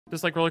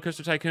Just like Roller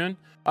Coaster Tycoon?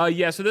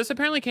 Yeah, so this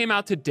apparently came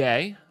out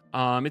today.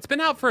 It's been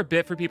out for a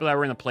bit for people that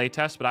were in the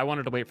playtest, but I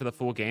wanted to wait for the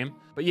full game.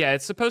 But yeah,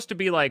 it's supposed to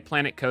be like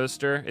Planet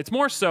Coaster. It's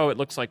more so it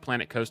looks like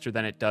Planet Coaster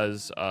than it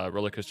does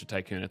Roller Coaster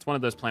Tycoon. It's one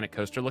of those Planet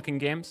Coaster looking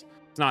games.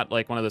 It's not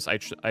like one of those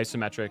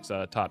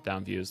isometrics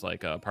top-down views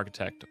like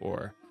Parkitect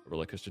or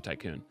Roller Coaster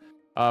Tycoon.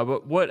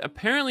 But what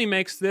apparently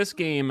makes this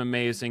game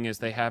amazing is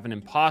they have an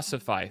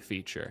Impossify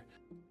feature.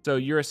 So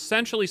you're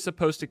essentially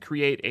supposed to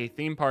create a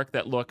theme park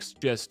that looks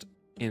just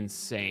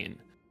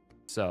insane.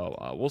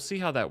 So we'll see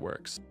how that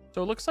works.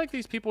 So it looks like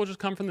these people just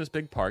come from this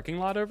big parking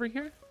lot over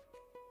here.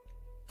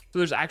 So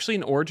there's actually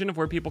an origin of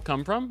where people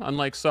come from,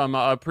 unlike some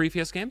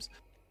previous games.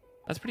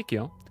 That's pretty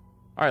cool.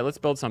 All right, let's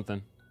build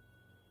something.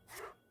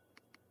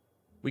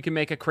 We can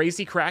make a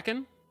crazy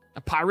kraken,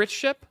 a pirate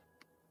ship,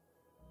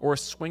 or a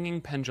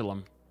swinging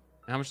pendulum.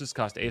 How much does this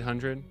cost?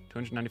 800,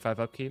 295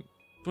 upkeep.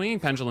 Swinging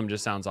pendulum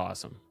just sounds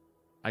awesome.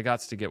 I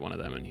got to get one of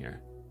them in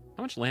here.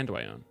 How much land do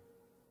I own?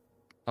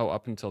 Oh,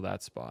 up until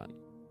that spot.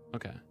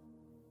 Okay.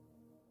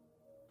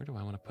 Where do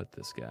I want to put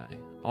this guy?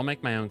 I'll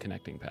make my own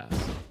connecting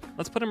path.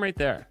 Let's put him right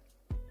there.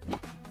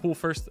 Cool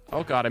first.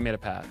 Oh God, I made a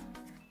path.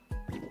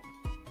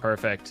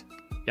 Perfect.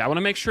 Yeah, I want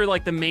to make sure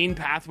like the main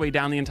pathway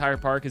down the entire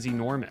park is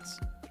enormous.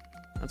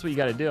 That's what you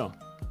got to do.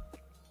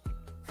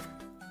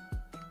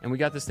 And we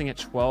got this thing at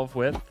 12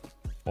 width.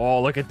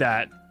 Oh, look at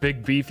that.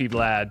 Big beefy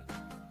lad.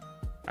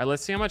 All right,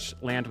 let's see how much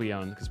land we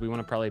own because we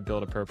want to probably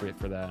build appropriate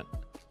for that.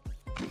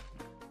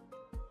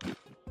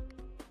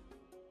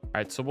 All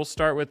right, so we'll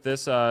start with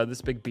this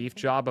this big beef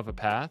job of a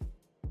path.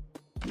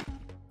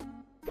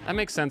 That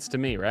makes sense to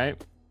me,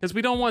 right? Because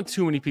we don't want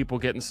too many people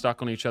getting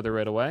stuck on each other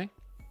right away.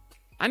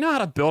 I know how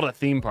to build a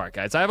theme park,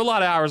 guys. I have a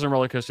lot of hours on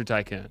Roller Coaster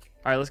Tycoon.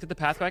 All right, let's get the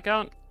path back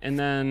out. And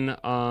then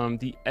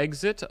the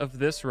exit of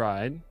this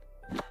ride.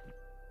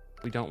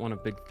 We don't want a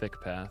big,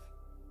 thick path.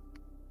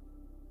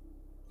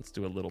 Let's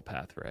do a little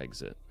path for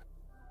exit.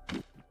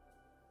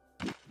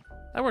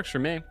 That works for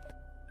me.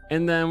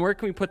 And then where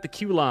can we put the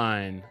queue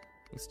line?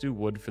 Let's do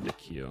wood for the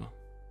queue.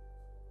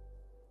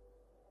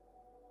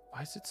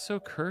 Why is it so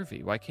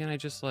curvy? Why can't I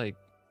just like...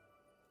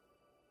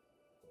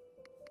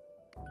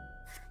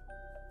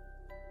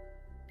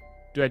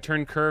 Dude, I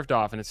turned curved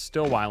off and it's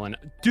still whiling.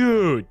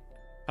 Dude!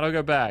 How do I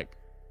go back?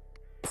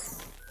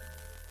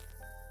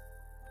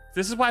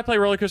 This is why I play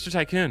Roller Coaster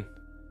Tycoon.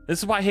 This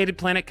is why I hated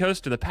Planet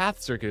Coaster. The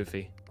paths are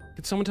goofy.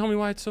 Could someone tell me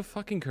why it's so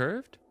fucking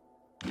curved?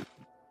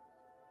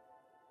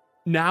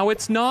 Now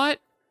it's not?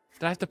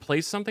 Did I have to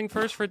place something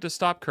first for it to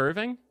stop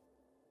curving?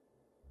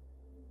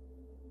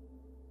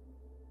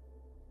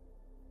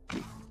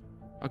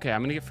 Okay,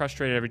 I'm gonna get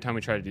frustrated every time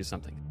we try to do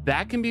something.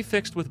 That can be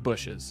fixed with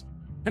bushes.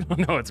 I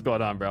don't know what's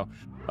going on, bro.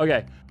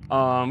 Okay,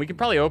 we can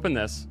probably open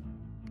this.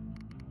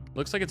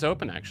 Looks like it's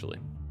open, actually.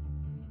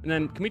 And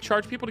then, can we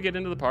charge people to get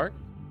into the park?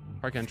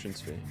 Park entrance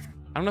fee.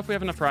 I don't know if we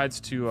have enough rides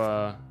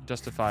to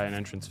justify an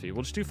entrance fee.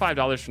 We'll just do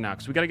 $5 for now,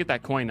 because we gotta get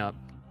that coin up.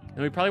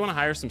 And we probably wanna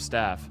hire some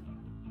staff.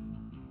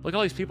 Look at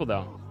all these people,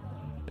 though.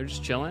 They're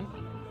just chilling.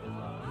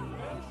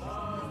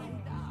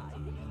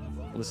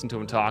 Listen to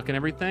them talk and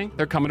everything.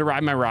 They're coming to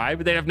ride my ride,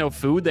 but they have no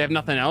food. They have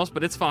nothing else,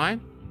 but it's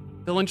fine.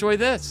 They'll enjoy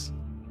this.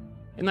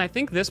 And I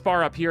think this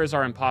bar up here is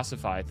our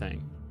Impossify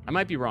thing. I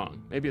might be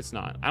wrong. Maybe it's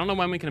not. I don't know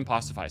when we can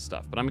Impossify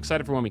stuff, but I'm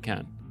excited for when we can.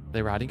 Are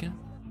they riding it?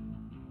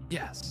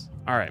 Yes.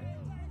 All right.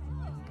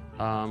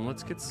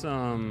 Let's get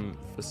some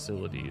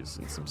facilities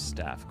and some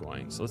staff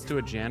going. So let's do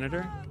a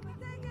janitor.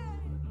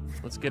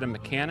 Let's get a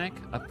mechanic,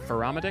 a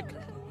paramedic,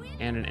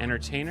 and an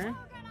entertainer.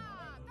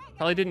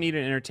 Probably didn't need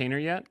an entertainer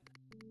yet.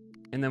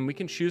 And then we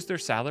can choose their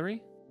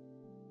salary.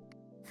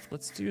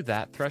 Let's do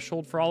that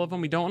threshold for all of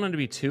them. We don't want them to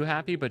be too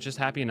happy, but just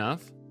happy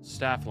enough.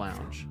 Staff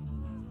lounge.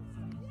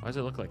 Why does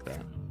it look like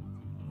that?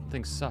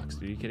 Thing sucks,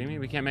 dude. Are you kidding me?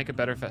 We can't make a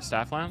better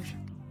staff lounge?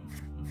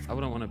 I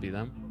wouldn't want to be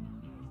them.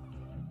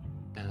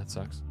 Yeah, that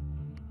sucks.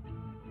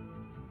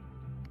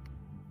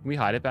 Can we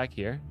hide it back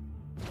here?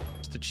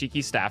 Just a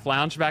cheeky staff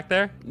lounge back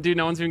there? Dude,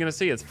 no one's even gonna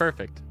see it. It's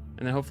perfect.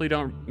 And then hopefully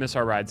don't miss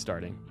our ride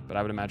starting. But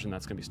I would imagine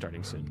that's gonna be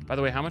starting soon. By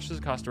the way, how much does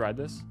it cost to ride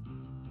this?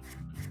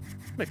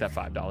 Make that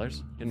 $5.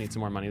 Gonna need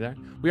some more money there.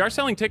 We are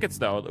selling tickets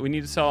though. We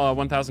need to sell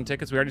 1,000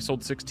 tickets. We already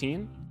sold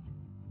 16.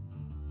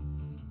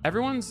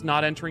 Everyone's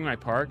not entering my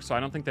park, so I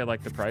don't think they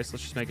like the price.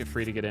 Let's just make it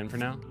free to get in for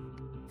now.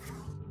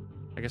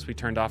 I guess we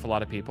turned off a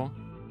lot of people.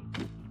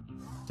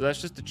 So that's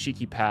just a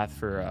cheeky path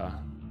for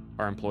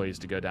our employees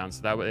to go down.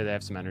 So that way they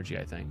have some energy,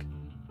 I think.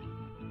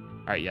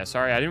 All right, yeah,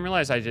 sorry. I didn't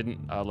realize I didn't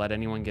let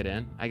anyone get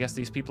in. I guess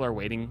these people are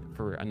waiting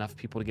for enough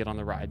people to get on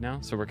the ride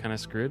now, so we're kind of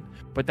screwed.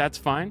 But that's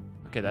fine.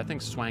 Okay, that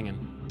thing's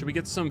swanging. Should we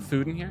get some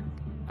food in here?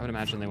 I would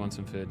imagine they want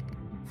some food.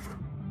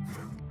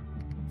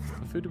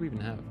 What food do we even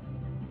have?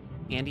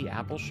 Candy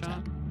apple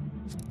shop?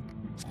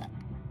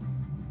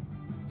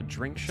 A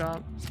drink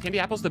shop? Candy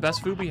apple's the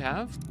best food we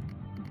have?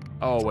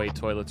 Oh, wait,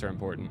 toilets are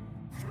important.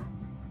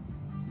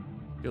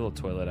 Get a little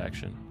toilet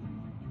action.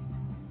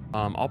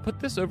 I'll put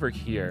this over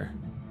here.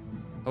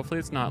 Hopefully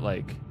it's not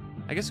like...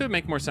 I guess it would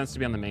make more sense to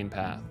be on the main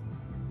path.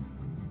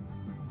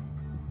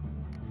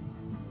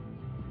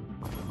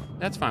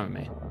 That's fine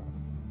with me.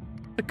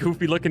 A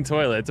goofy looking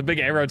toilet. It's a big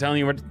arrow telling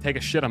you where to take a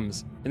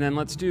shit'ems. And then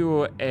let's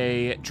do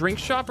a drink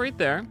shop right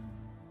there.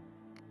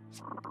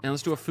 And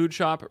let's do a food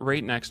shop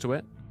right next to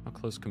it. How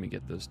close can we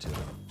get those two?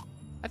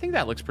 I think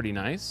that looks pretty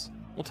nice.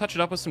 We'll touch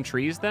it up with some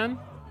trees then.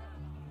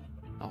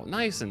 Oh,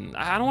 nice. And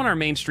I don't want our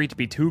main street to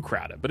be too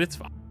crowded, but it's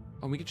fine.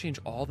 Oh, we can change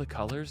all the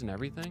colors and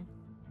everything.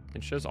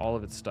 It shows all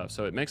of its stuff.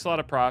 So it makes a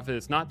lot of profit.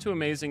 It's not too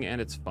amazing and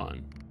it's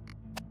fun.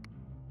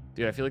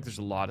 Dude, I feel like there's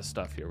a lot of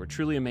stuff here. We're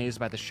truly amazed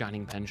by the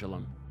shining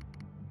pendulum.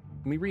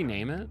 Can we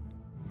rename it?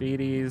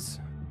 Beaties.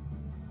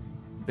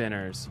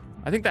 Spinners.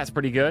 I think that's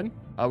pretty good.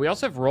 We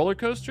also have roller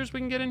coasters we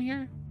can get in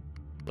here.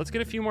 Let's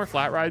get a few more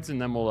flat rides and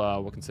then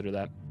we'll consider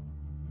that.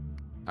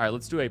 All right,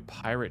 let's do a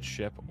pirate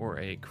ship or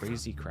a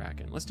crazy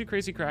kraken. Let's do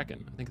crazy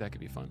kraken. I think that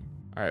could be fun.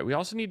 All right, we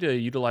also need to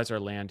utilize our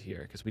land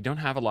here because we don't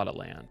have a lot of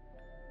land.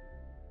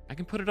 I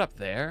can put it up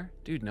there.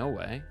 Dude, no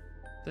way.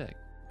 Sick.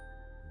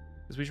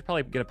 Because we should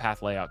probably get a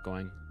path layout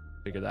going.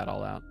 Figure that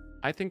all out.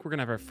 I think we're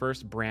gonna have our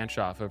first branch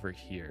off over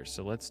here.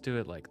 So let's do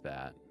it like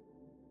that.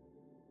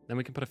 Then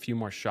we can put a few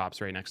more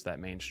shops right next to that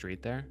main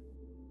street there.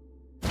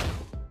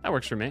 That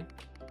works for me.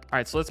 All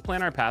right, so let's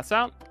plan our paths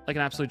out like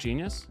an absolute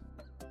genius.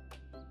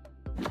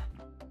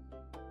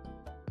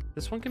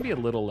 This one can be a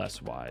little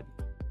less wide.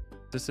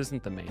 This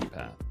isn't the main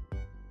path.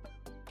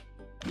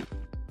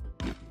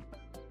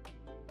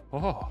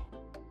 Oh,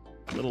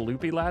 little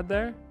loopy lad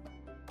there.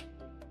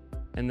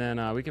 And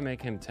then we can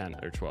make him 10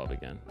 or 12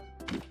 again.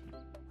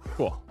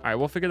 Cool. All right,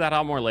 we'll figure that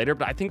out more later,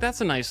 but I think that's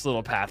a nice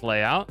little path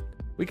layout.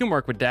 We can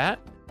work with that.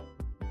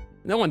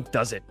 No one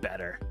does it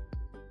better.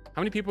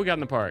 How many people we got in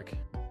the park?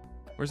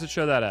 Where's it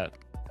show that at?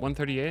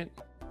 138?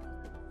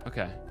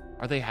 Okay.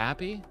 Are they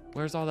happy?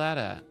 Where's all that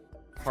at?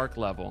 Park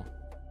level.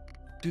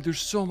 Dude,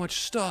 there's so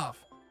much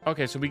stuff.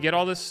 Okay, so we get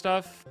all this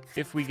stuff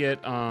if we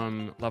get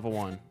level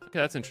 1. Okay,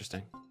 that's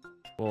interesting.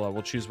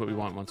 We'll choose what we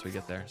want once we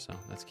get there, so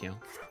that's cute.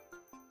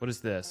 What is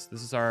this?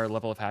 This is our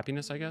level of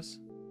happiness, I guess.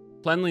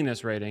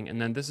 Cleanliness rating,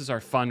 and then this is our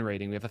fun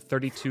rating. We have a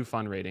 32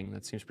 fun rating.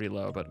 That seems pretty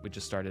low, but we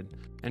just started.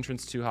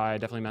 Entrance too high,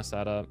 definitely messed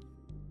that up.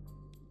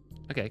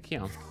 Okay,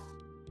 cute.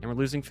 And we're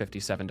losing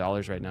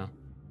 $57 right now. All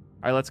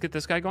right, let's get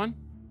this guy going.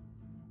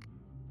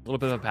 A little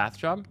bit of a path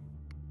job.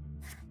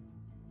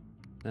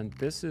 And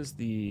this is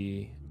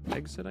the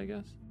exit, I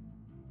guess.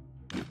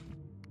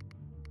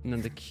 And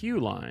then the queue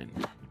line.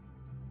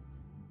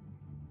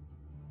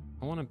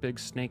 I want a big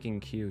snaking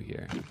queue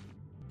here.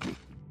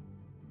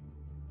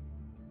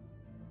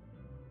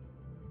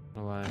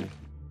 How do I...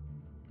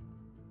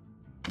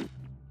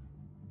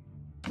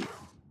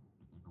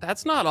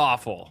 That's not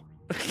awful.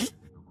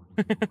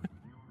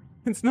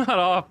 It's not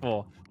awful.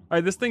 All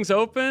right, this thing's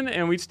open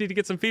and we just need to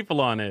get some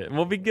people on it and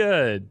we'll be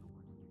good.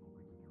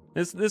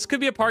 This could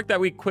be a park that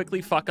we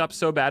quickly fuck up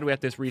so bad we have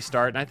to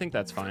restart, and I think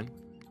that's fine.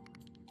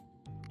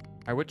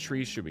 All right, what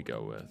trees should we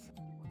go with?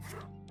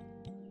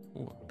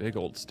 Ooh, a big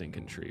old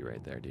stinking tree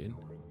right there, dude.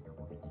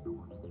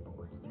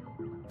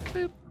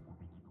 Boop.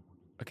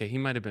 Okay, he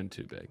might have been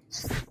too big.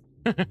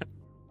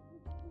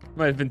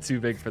 Might have been too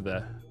big for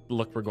the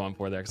look we're going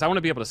for there, because I want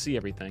to be able to see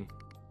everything.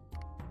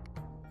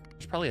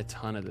 There's probably a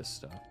ton of this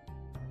stuff.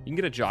 You can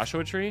get a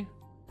Joshua tree.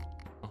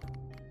 Oh.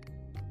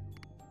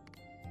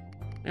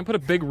 And put a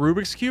big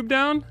Rubik's Cube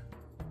down?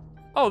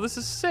 Oh, this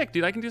is sick,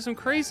 dude. I can do some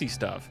crazy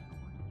stuff.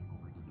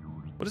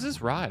 What is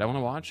this ride? I want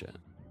to watch it.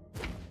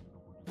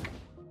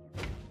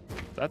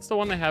 That's the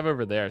one they have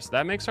over there. So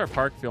that makes our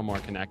park feel more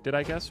connected,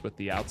 I guess, with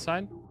the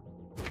outside.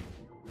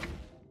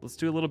 Let's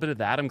do a little bit of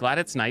that. I'm glad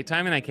it's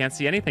nighttime and I can't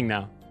see anything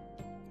now.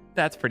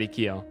 That's pretty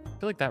cute. I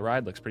feel like that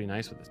ride looks pretty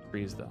nice with the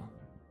trees, though.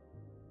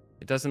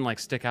 It doesn't, like,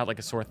 stick out like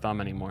a sore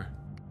thumb anymore.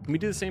 Can we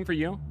do the same for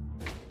you?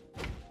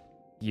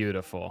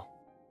 Beautiful.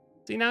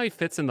 See, now he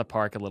fits in the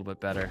park a little bit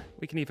better.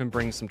 We can even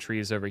bring some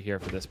trees over here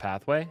for this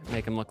pathway,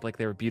 make them look like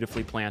they were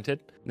beautifully planted.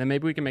 And then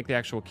maybe we can make the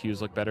actual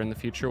queues look better in the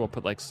future. We'll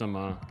put, like, some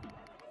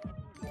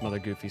other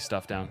goofy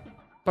stuff down.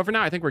 But for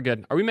now, I think we're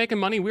good. Are we making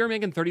money? We are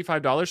making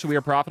 $35, so we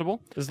are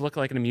profitable. Does it look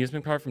like an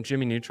amusement park from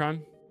Jimmy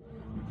Neutron?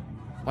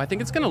 Well, I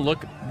think it's gonna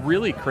look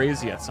really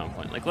crazy at some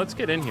point. Like, let's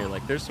get in here.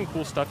 Like, there's some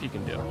cool stuff you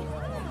can do.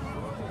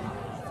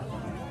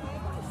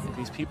 Like,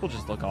 these people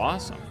just look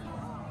awesome.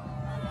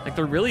 Like,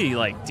 they're really,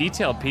 like,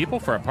 detailed people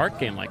for a park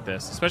game like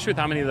this, especially with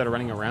how many that are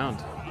running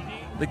around.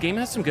 The game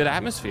has some good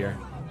atmosphere.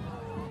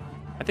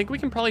 I think we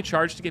can probably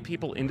charge to get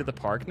people into the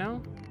park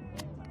now.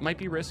 Might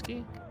be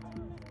risky.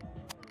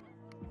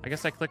 I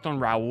guess I clicked on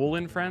Raoul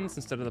and Friends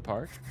instead of the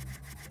park.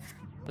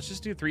 Let's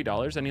just do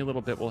 $3. Any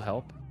little bit will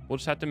help. We'll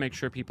just have to make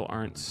sure people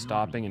aren't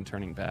stopping and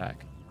turning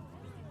back.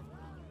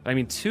 But I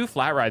mean, 2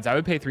 flat rides. I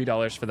would pay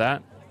 $3 for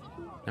that.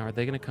 Now, are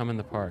they going to come in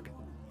the park?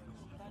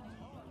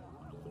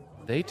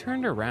 They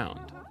turned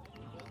around.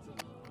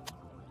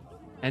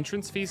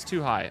 Entrance fee's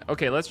too high.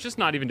 Okay, let's just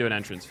not even do an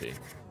entrance fee.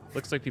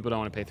 Looks like people don't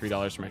want to pay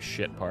 $3 for my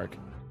shit park.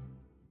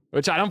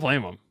 Which I don't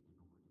blame them.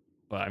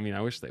 But, I mean,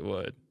 I wish they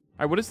would.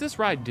 All right, what does this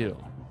ride do?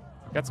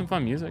 Got some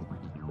fun music.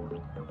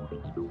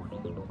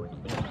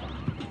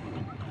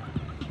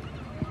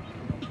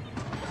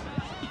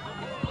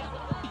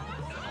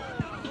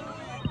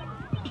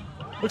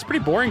 Looks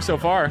pretty boring so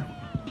far.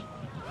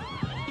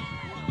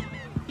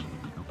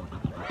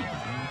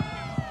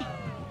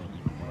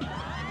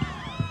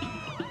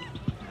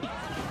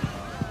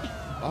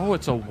 Oh,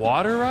 it's a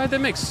water ride?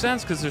 That makes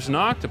sense because there's an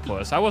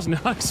octopus. I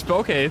wasn't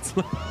okay.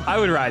 I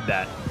would ride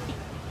that.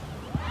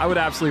 I would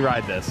absolutely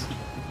ride this.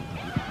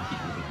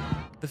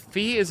 The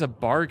fee is a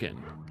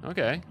bargain.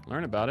 Okay,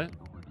 learn about it.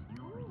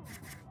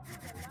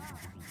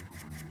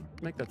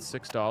 Make that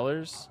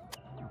 $6.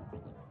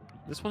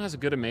 This one has a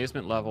good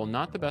amazement level,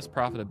 not the best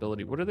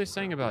profitability. What are they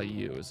saying about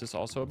you? Is this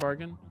also a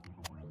bargain?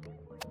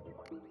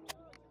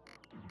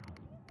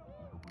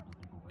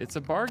 It's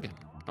a bargain.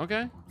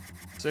 Okay.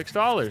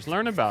 $6.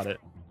 Learn about it.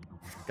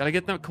 Gotta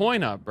get that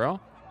coin up, bro.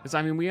 Because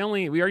I mean, we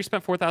already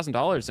spent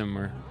 $4,000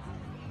 and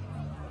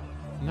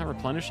I'm not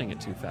replenishing it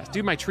too fast.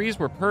 Dude, my trees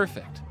were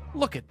perfect.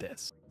 Look at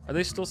this. Are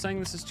they still saying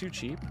this is too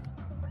cheap?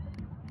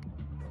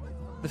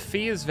 The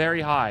fee is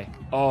very high.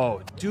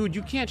 Oh, dude,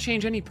 you can't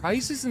change any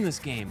prices in this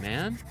game,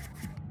 man.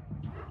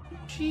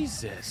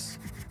 Jesus.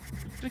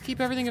 I'm gonna keep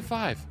everything at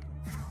 5.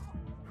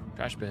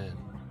 Trash bin.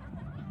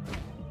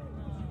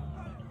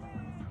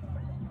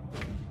 All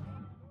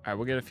right,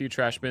 we'll get a few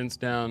trash bins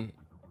down.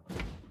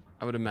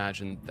 I would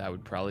imagine that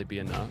would probably be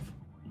enough.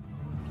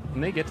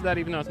 Can they get to that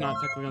even though it's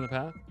not technically on the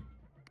path?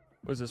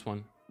 What is this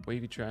one?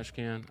 Wavy trash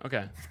can.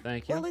 Okay,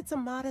 thank you. Well, it's a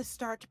modest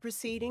start to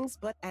proceedings,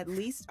 but at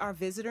least our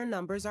visitor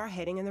numbers are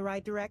heading in the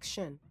right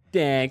direction.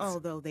 Thanks.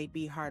 Although they'd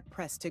be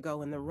hard-pressed to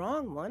go in the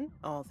wrong one,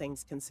 all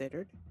things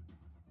considered.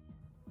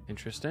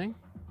 Interesting.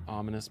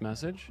 Ominous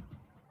message.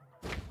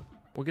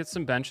 We'll get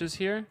some benches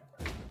here.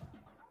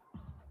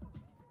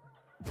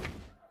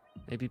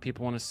 Maybe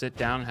people want to sit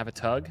down and have a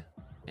tug.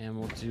 And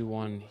we'll do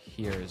one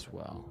here as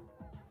well.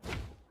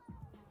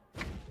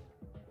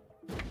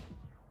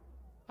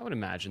 I would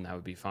imagine that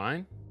would be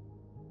fine.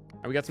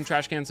 All right, we got some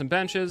trash cans and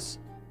benches.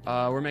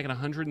 We're making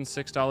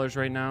 $106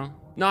 right now.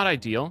 Not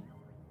ideal.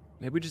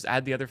 Maybe we just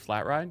add the other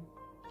flat ride.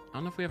 I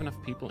don't know if we have enough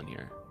people in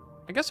here.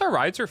 I guess our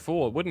rides are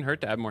full. It wouldn't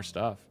hurt to add more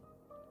stuff.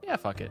 Yeah,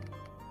 fuck it.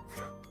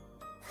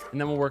 And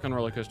then we'll work on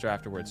roller coaster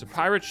afterwards. So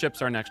pirate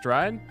ship's our next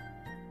ride.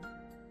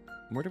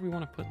 Where do we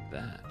want to put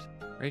that?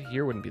 Right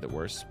here wouldn't be the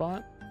worst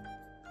spot.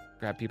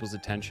 Grab people's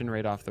attention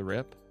right off the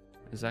rip.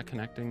 Is that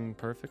connecting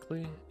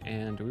perfectly?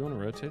 And do we want to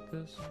rotate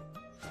this?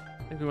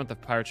 I think we want the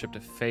pirate ship to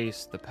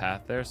face the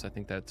path there, so I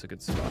think that's a good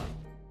spot.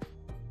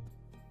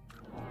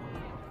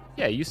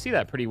 Yeah, you see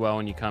that pretty well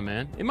when you come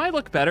in. It might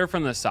look better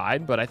from the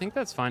side, but I think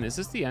that's fine. Is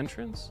this the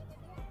entrance?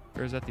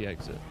 Or is that the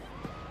exit?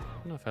 I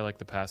don't know if I like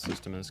the path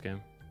system in this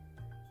game.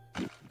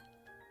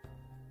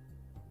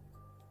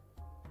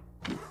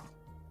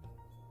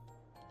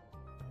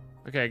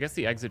 Okay, I guess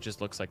the exit just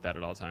looks like that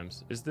at all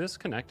times. Is this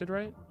connected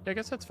right? Yeah, I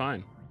guess that's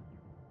fine.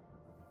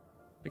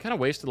 We kind of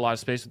wasted a lot of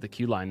space with the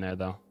queue line there,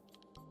 though.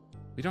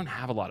 We don't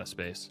have a lot of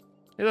space.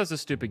 Maybe that's a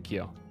stupid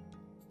queue.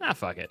 Ah,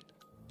 fuck it.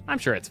 I'm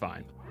sure it's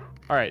fine.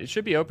 All right, it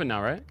should be open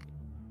now, right?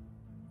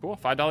 Cool,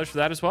 $5 for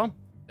that as well.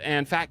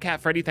 And Fat Cat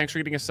Freddy, thanks for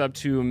getting a sub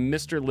to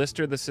Mr.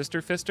 Lister the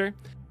Sister Fister.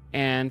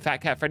 And Fat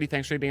Cat Freddy,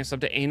 thanks for getting a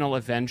sub to Anal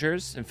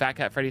Avengers. And Fat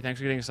Cat Freddy, thanks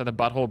for getting a sub to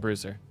Butthole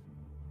Bruiser.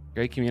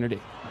 Great community.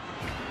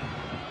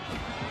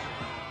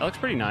 That looks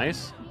pretty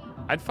nice.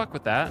 I'd fuck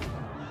with that.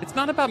 It's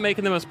not about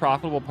making the most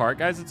profitable park,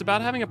 guys. It's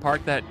about having a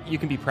park that you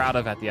can be proud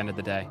of at the end of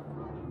the day.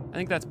 I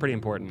think that's pretty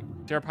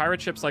important. See, our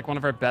pirate ship's like one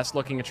of our best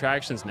looking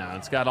attractions now.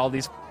 It's got all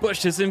these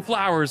bushes and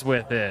flowers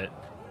with it.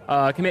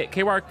 What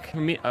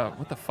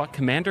the fuck?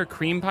 Commander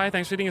Cream Pie,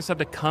 thanks for getting a sub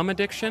to Cum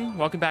Addiction.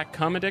 Welcome back,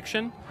 Cum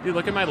Addiction. Dude,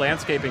 look at my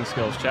landscaping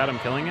skills, chat. I'm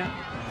killing it.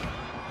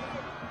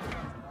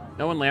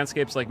 No one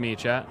landscapes like me,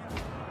 chat.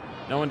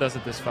 No one does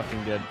it this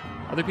fucking good.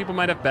 Other people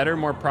might have better,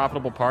 more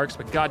profitable parks,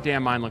 but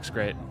goddamn, mine looks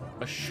great.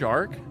 A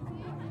shark?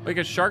 Like,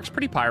 a shark's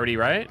pretty piratey,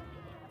 right?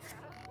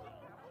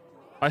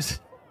 Why is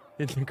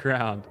it in the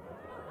ground?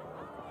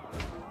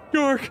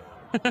 Shark!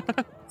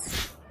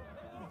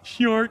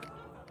 Shark!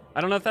 I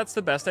don't know if that's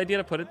the best idea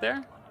to put it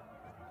there.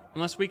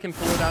 Unless we can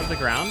pull it out of the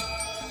ground.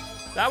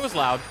 That was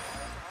loud.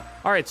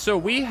 All right, so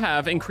we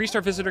have increased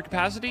our visitor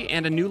capacity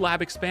and a new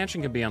lab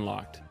expansion can be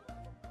unlocked.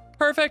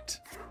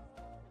 Perfect.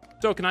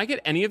 So can I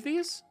get any of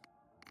these?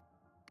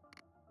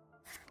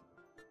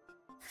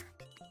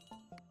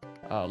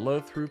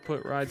 Low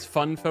throughput rides,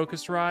 fun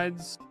focused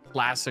rides,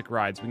 classic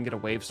rides. We can get a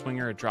wave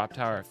swinger, a drop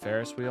tower, a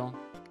Ferris wheel.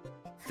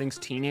 Things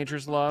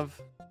teenagers love.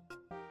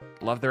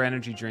 Love their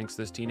energy drinks,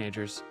 those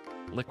teenagers.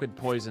 Liquid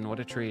poison,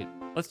 what a treat.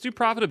 Let's do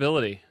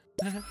profitability.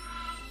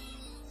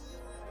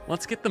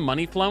 Let's get the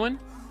money flowing.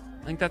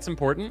 I think that's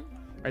important.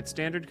 All right,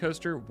 standard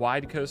coaster,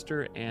 wide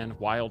coaster, and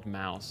wild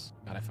mouse.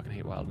 God, I fucking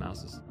hate wild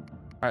mouses.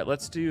 All right,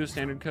 let's do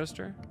standard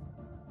coaster.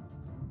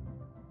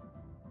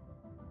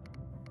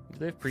 Do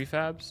they have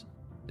prefabs?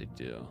 They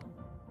do.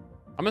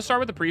 I'm gonna start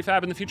with the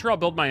prefab. In the future, I'll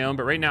build my own,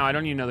 but right now I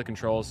don't even know the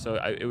controls, so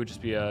it would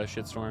just be a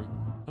shitstorm.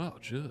 Oh,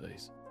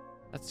 jeez.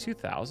 That's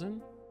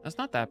 2,000? That's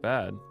not that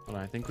bad, but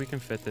I think we can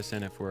fit this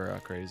in if we're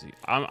crazy.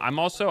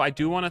 I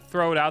do want to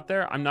throw it out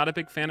there. I'm not a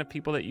big fan of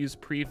people that use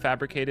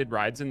prefabricated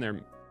rides in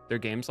their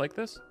games like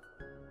this.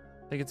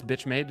 I think it's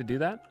bitch made to do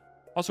that.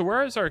 Also,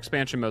 where is our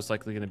expansion most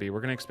likely going to be?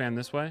 We're going to expand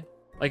this way.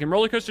 Like in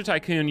Roller Coaster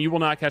Tycoon, you will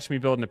not catch me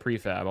building a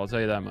prefab. I'll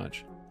tell you that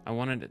much. I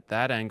wanted it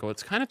that angle.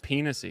 It's kind of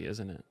penisy,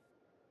 isn't it?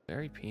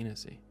 Very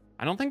penisy.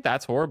 I don't think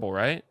that's horrible,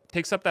 right?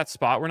 Takes up that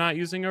spot we're not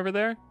using over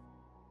there.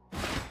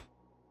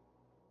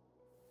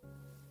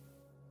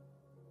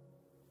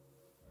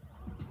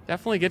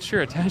 Definitely gets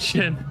your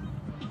attention.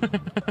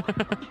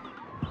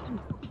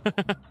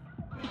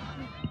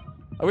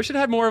 I wish it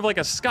had more of like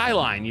a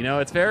skyline, you know?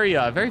 It's very,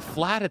 very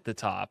flat at the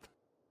top.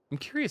 I'm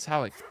curious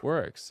how it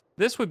works.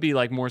 This would be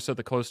like more so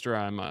the coaster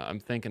I'm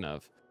thinking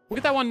of. We'll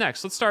get that one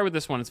next. Let's start with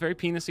this one. It's very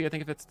penisy. I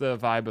think it fits the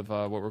vibe of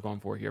what we're going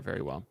for here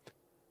very well.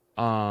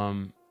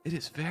 It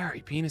is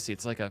very penisy.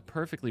 It's like a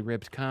perfectly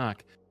ribbed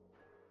cock.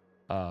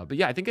 But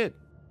yeah, I think it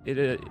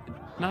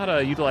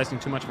not utilizing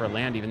too much of our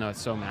land, even though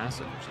it's so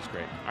massive, which is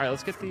great. All right,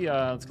 let's get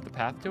the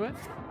path to it.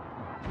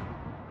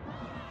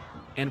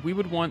 And we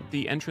would want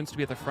the entrance to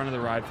be at the front of the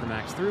ride for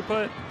max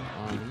throughput.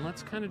 And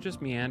let's kind of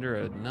just meander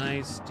a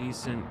nice,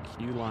 decent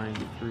queue line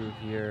through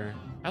here.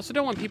 I also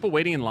don't want people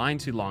waiting in line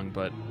too long,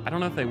 but I don't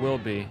know if they will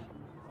be.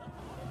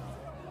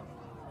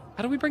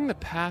 How do we bring the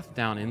path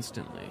down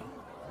instantly?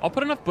 I'll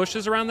put enough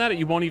bushes around that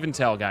you won't even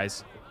tell,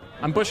 guys.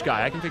 I'm bush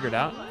guy. I can figure it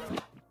out.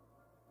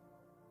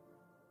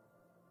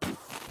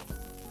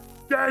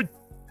 Dead.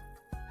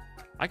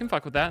 I can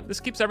fuck with that.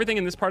 This keeps everything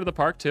in this part of the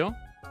park, too.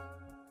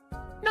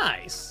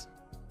 Nice.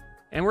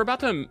 And we're about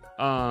to,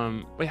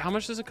 wait, how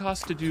much does it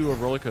cost to do a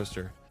roller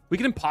coaster? We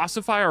can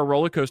impossify our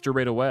roller coaster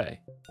right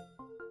away.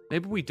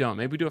 Maybe we don't.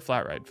 Maybe we do a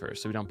flat ride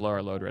first so we don't blow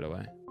our load right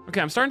away.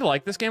 Okay, I'm starting to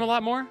like this game a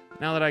lot more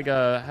now that I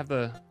have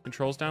the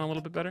controls down a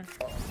little bit better.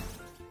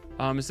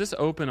 Is this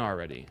open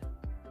already?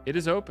 It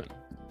is open.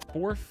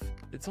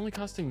 It's only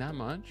costing that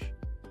much?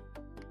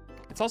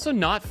 It's also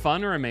not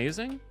fun or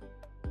amazing?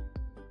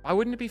 Why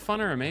wouldn't it be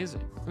fun or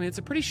amazing? I mean, it's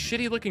a pretty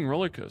shitty looking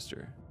roller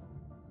coaster.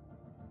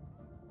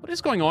 What is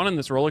going on in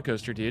this roller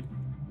coaster, dude?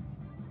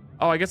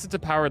 Oh, I guess it's a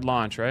powered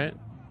launch, right?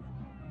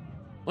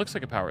 Looks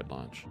like a powered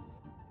launch.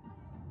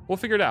 We'll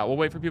figure it out. We'll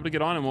wait for people to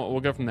get on and we'll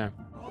go from there.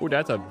 Oh,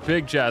 that's a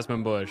big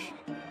jasmine bush.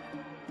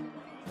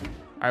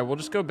 All right, we'll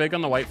just go big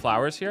on the white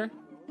flowers here.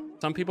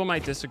 Some people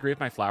might disagree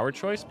with my flower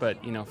choice,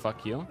 but you know,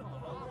 fuck you.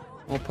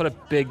 We'll put a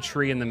big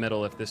tree in the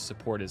middle. If this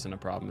support isn't a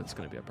problem, it's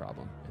gonna be a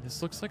problem.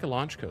 This looks like a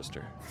launch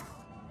coaster.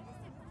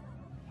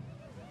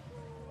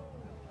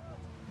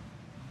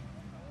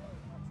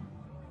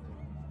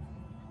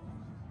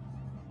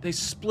 They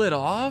split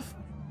off?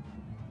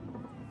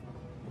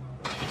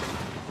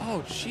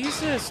 Oh,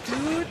 Jesus,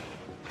 dude.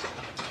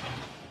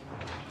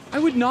 I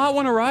would not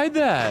want to ride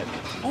that.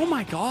 Oh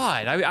my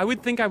God, I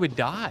would think I would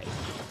die.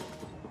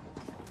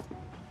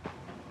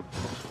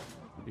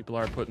 People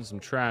are putting some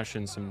trash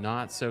in some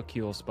not so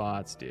cool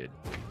spots, dude.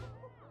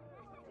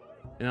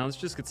 You know, let's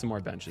just get some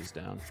more benches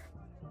down.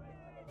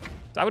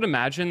 So I would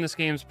imagine this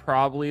game's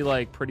probably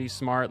like pretty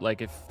smart.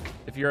 Like if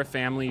you're a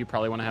family, you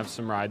probably want to have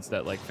some rides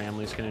that like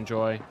families can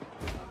enjoy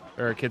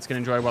or kids can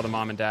enjoy while the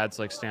mom and dads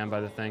like stand by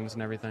the things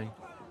and everything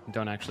and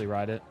don't actually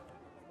ride it.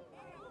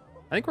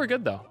 I think we're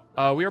good though.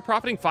 We are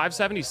profiting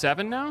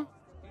 577 now.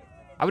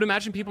 I would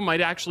imagine people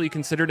might actually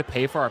consider to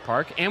pay for our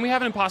park, and we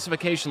have an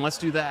impossification. Let's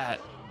do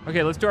that.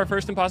 Okay, let's do our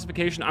first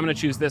impossification. I'm gonna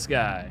choose this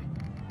guy.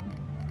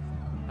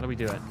 How do we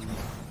do it?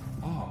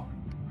 Oh.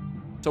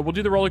 So we'll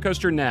do the roller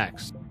coaster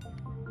next.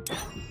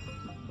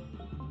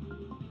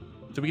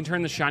 So we can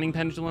turn the shining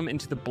pendulum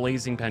into the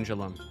blazing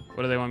pendulum.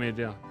 What do they want me to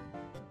do?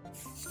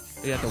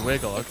 You have to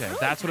wiggle. Okay,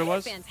 that's what it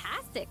was?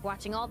 Fantastic,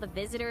 watching all the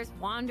visitors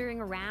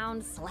wandering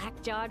around,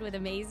 slack-jawed with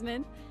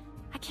amazement.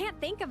 I can't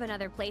think of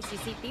another place you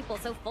see people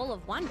so full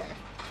of wonder.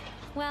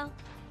 Well,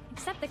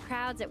 except the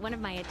crowds at one of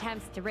my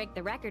attempts to break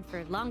the record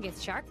for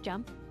longest shark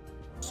jump.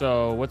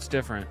 So what's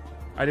different?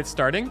 All right, it's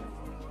starting.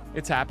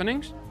 It's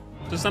happening.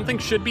 So something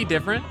should be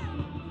different.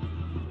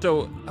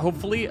 So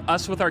hopefully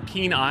us with our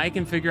keen eye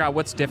can figure out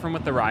what's different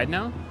with the ride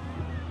now.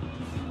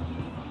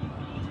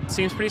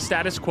 Seems pretty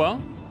status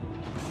quo.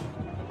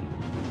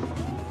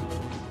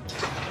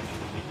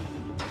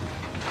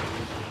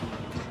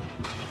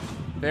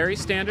 Very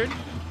standard.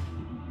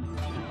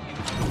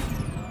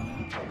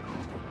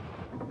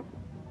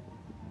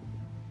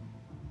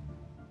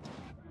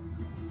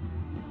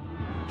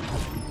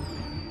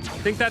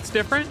 Think that's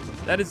different?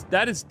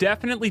 That is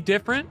definitely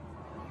different.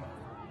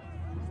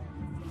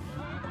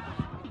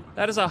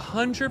 That is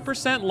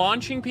 100%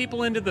 launching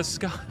people into the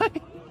sky.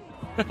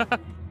 That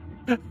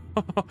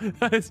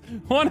is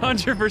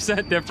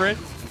 100% different.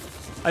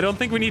 I don't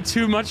think we need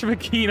too much of a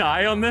keen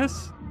eye on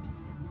this.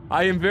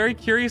 I am very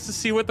curious to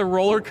see what the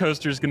roller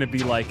coaster is going to be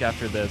like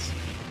after this.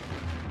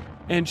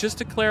 And just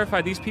to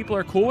clarify, these people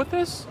are cool with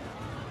this?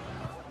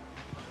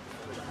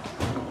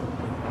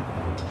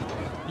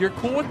 You're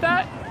cool with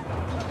that?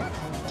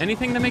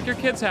 Anything to make your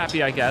kids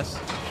happy, I guess.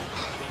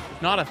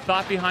 Not a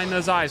thought behind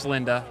those eyes,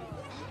 Linda.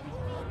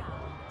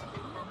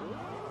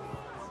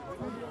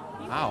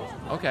 Wow,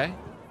 okay.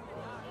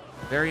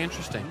 Very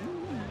interesting.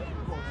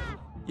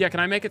 Yeah, can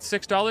I make it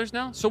 $6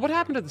 now? So what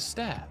happened to the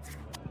staff?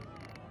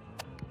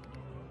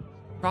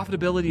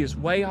 Profitability is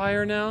way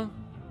higher now.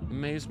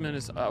 Amazement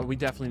is, we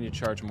definitely need to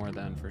charge more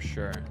then, for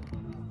sure.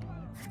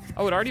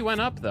 Oh, it already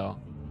went up though.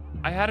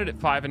 I had it at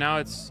 5 and now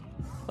it's,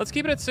 let's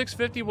keep it at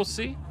 650, we'll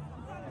see.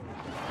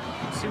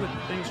 see what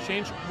things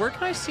change. Where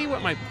can I see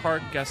what my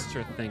park guests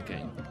are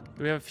thinking?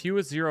 Do we have a few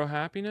with 0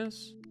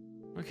 happiness?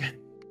 Okay.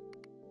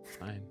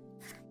 Fine.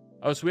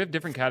 Oh, so we have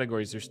different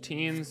categories. There's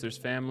teens, there's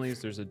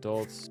families, there's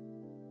adults,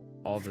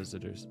 all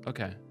visitors.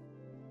 Okay.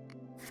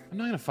 I'm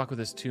not gonna fuck with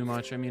this too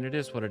much. I mean, it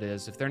is what it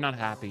is. If they're not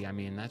happy, I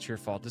mean, that's your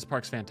fault. This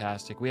park's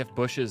fantastic. We have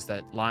bushes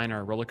that line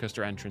our roller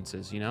coaster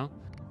entrances, you know?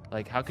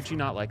 Like, how could you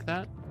not like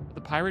that?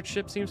 The pirate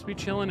ship seems to be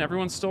chilling.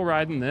 Everyone's still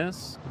riding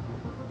this.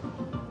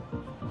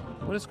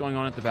 What is going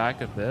on at the back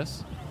of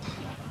this?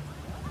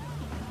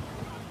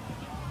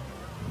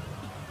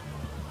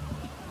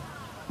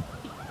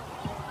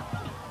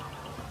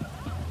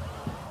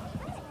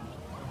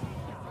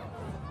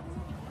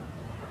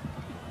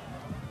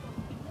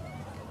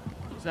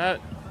 Is that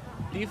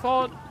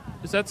default?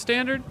 Is that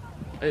standard?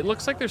 It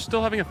looks like they're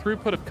still having a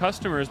throughput of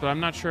customers, but I'm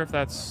not sure if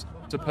that's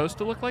supposed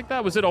to look like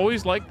that. Was it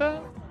always like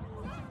that?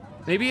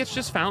 Maybe it's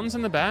just fountains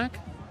in the back?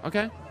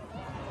 Okay.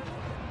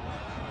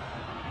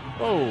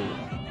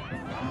 Whoa.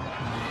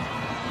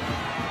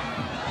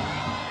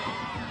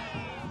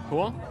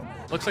 Cool.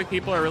 Looks like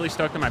people are really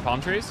stoked on my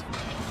palm trees.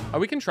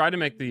 We can try to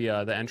make the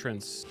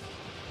entrance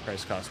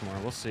price cost more.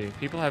 We'll see.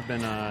 People have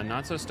been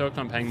not so stoked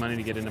on paying money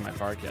to get into my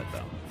park yet,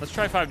 though. Let's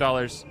try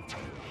 $5.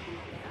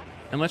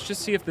 And let's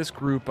just see if this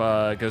group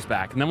goes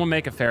back. And then we'll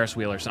make a Ferris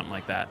wheel or something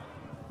like that.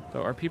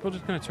 So are people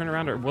just going to turn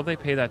around, or will they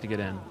pay that to get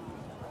in?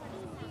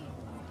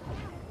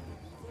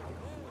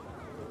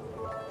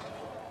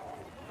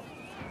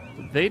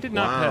 They did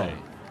not pay.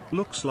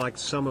 Looks like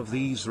some of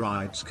these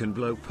rides can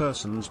blow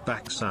persons'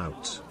 backs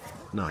out.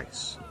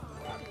 Nice.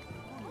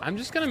 I'm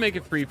just going to make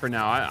it free for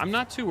now. I'm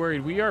not too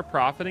worried. We are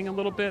profiting a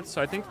little bit,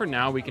 so I think for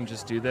now we can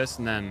just do this,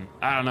 and then,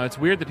 I don't know, it's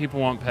weird that people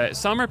won't pay.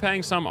 Some are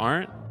paying, some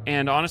aren't.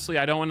 And honestly,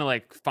 I don't want to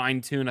like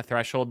fine-tune a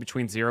threshold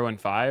between 0 and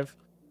 5,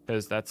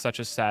 because that's such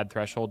a sad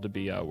threshold to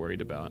be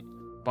worried about.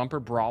 Bumper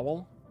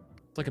Brawl.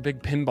 It's like a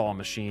big pinball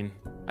machine.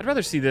 I'd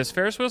rather see this.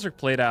 Ferris wheels are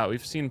played out.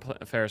 We've seen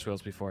Ferris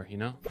wheels before, you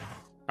know?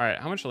 All right,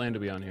 how much land do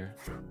we own here?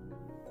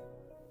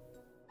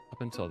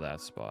 Up until that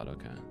spot,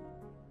 okay.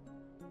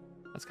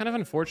 That's kind of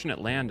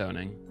unfortunate land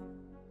owning.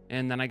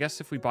 And then I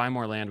guess if we buy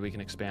more land, we can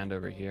expand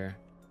over here.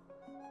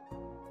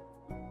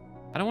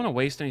 I don't want to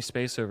waste any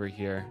space over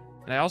here.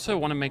 And I also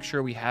want to make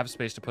sure we have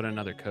space to put in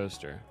another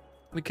coaster.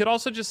 We could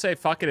also just say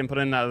fuck it and put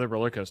in another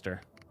roller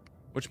coaster,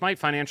 which might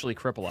financially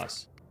cripple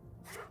us.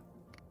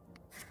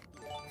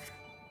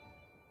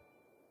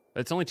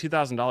 But it's only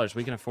 $2,000.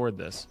 We can afford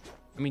this.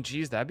 I mean,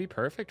 geez, that'd be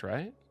perfect,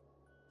 right?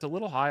 It's a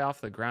little high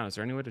off the ground. Is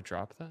there any way to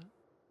drop that?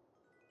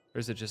 Or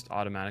is it just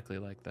automatically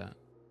like that?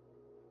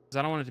 Because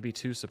I don't want it to be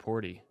too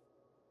supporty.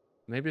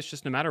 Maybe it's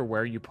just no matter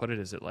where you put it,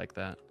 is it like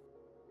that?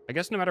 I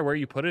guess no matter where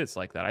you put it, it's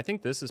like that. I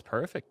think this is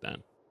perfect then.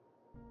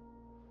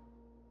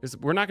 Because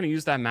we're not going to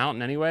use that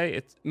mountain anyway.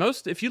 It's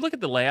if you look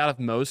at the layout of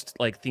most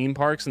like theme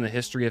parks in the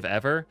history of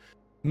ever,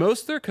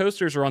 most of their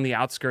coasters are on the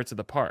outskirts of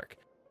the park.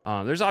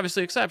 There's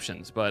obviously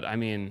exceptions, but I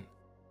mean,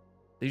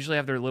 they usually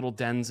have their little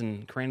dens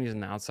and crannies on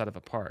the outside of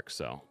a park,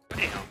 so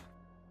bam.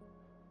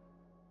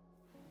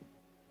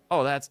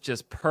 Oh, that's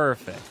just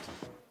perfect.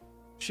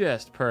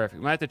 Just perfect.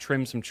 We might have to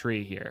trim some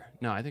tree here.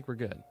 No, I think we're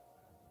good.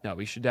 No,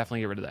 we should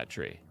definitely get rid of that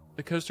tree.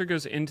 The coaster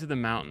goes into the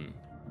mountain.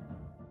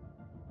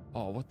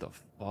 Oh, what the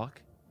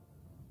fuck?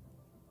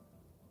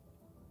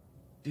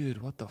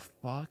 Dude, what the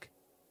fuck?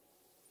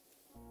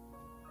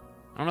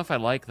 I don't know if I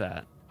like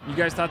that. You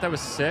guys thought that was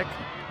sick?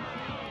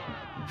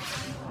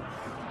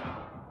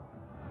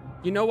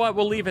 You know what?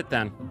 We'll leave it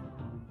then.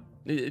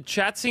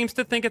 Chat seems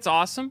to think it's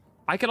awesome.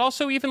 I could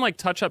also even like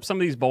touch up some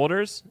of these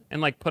boulders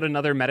and like put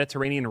another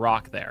Mediterranean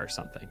rock there or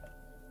something.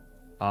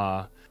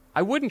 I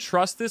wouldn't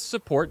trust this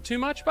support too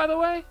much, by the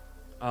way.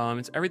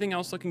 It's everything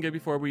else looking good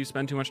before we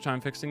spend too much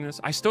time fixing this.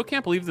 I still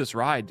can't believe this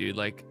ride, dude.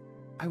 Like,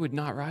 I would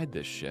not ride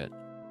this shit.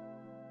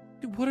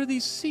 Dude, what are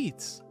these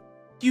seats?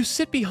 Do you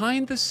sit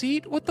behind the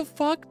seat? What the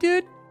fuck,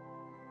 dude?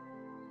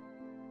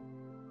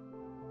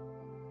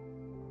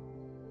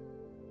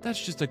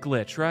 That's just a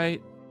glitch,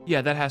 right?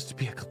 Yeah, that has to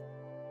be a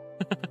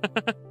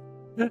glitch.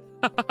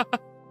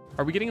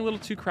 Are we getting a little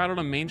too crowded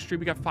on Main Street?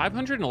 We got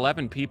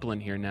 511 people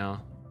in here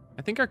now.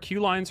 I think our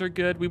queue lines are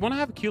good. We want to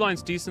have queue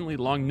lines decently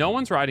long. No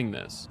one's riding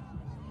this.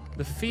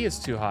 The fee is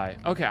too high.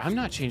 Okay, I'm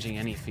not changing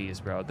any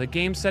fees, bro. The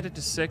game set it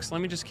to 6.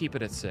 Let me just keep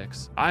it at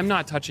 6. I'm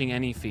not touching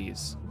any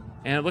fees.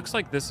 And it looks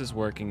like this is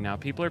working now.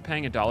 People are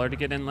paying $1 to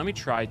get in. Let me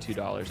try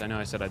 $2. I know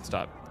I said I'd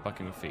stop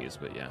fucking with fees,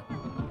 but yeah.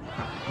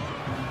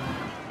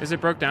 Is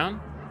it broke down?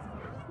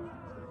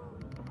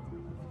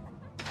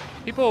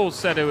 People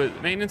said it was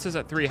maintenance is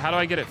at 3. How do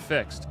I get it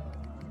fixed?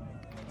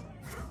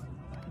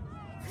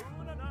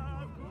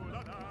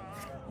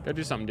 Go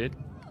do something, dude.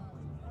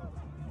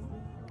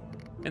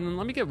 And then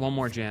let me get one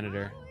more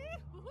janitor.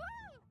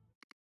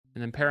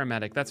 And then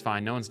paramedic. That's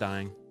fine. No one's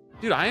dying.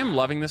 Dude, I am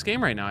loving this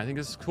game right now. I think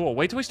this is cool.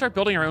 Wait till we start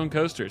building our own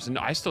coasters. And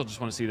I still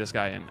just want to see this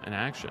guy in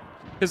action.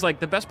 Because, like,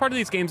 the best part of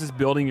these games is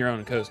building your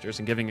own coasters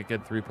and giving a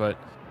good throughput.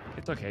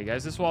 It's okay,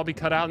 guys. This will all be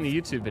cut out in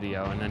the YouTube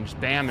video. And then just,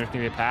 bam, there's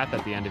going to be a path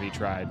at the end of each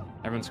ride.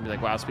 Everyone's going to be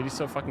like, wow, Speedy's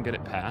so fucking good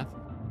at path.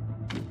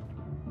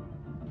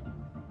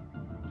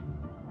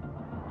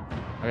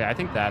 Okay, I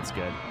think that's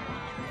good.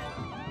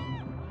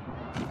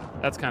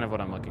 That's kind of what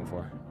I'm looking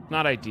for.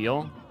 Not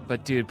ideal,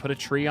 but dude, put a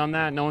tree on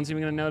that. No one's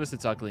even gonna notice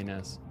its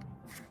ugliness.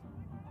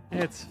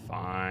 It's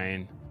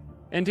fine.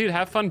 And dude,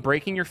 have fun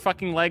breaking your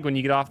fucking leg when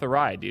you get off the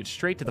ride, dude.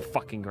 Straight to the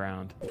fucking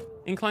ground.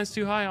 Incline's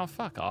too high? Oh,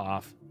 fuck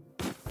off.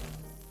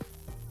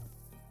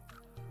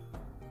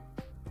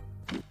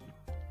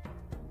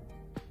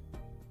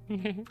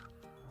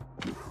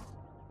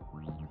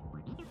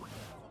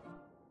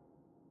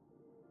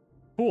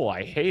 Cool,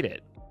 I hate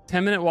it.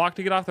 10-minute walk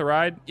to get off the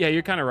ride? Yeah,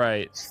 you're kind of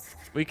right.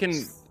 We can,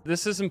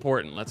 this is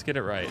important. Let's get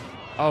it right.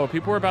 Oh,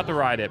 people were about to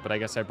ride it, but I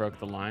guess I broke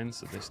the line,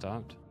 so they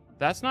stopped.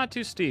 That's not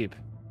too steep.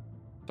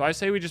 So I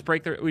say we just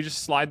we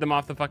just slide them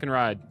off the fucking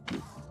ride.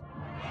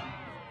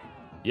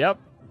 Yep.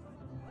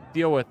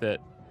 Deal with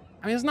it.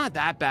 I mean, it's not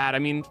that bad. I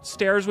mean,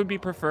 stairs would be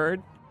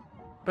preferred,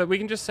 but we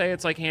can just say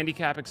it's like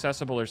handicap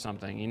accessible or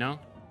something, you know?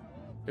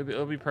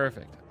 It'll be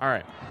perfect. All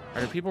right.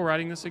 Are there people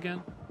riding this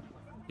again?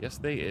 Yes,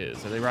 they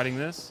is. Are they riding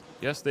this?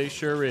 Yes, they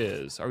sure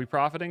is. Are we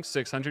profiting?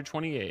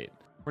 628.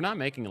 We're not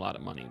making a lot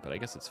of money, but I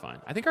guess it's fine.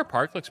 I think our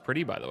park looks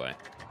pretty, by the way.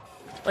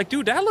 Like,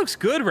 dude, that looks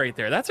good right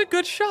there. That's a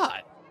good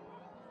shot.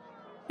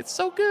 It's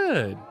so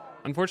good.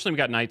 Unfortunately, we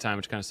got nighttime,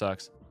 which kind of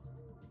sucks.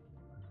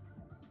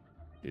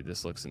 Dude,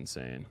 this looks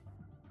insane.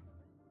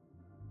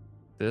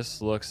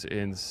 This looks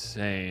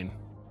insane.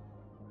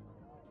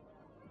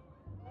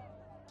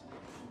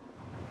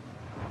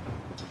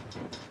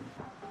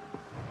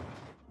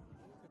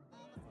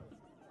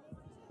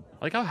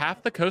 Like how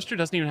half the coaster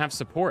doesn't even have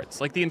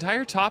supports. Like the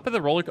entire top of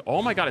the roller.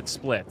 Oh my God, it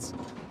splits.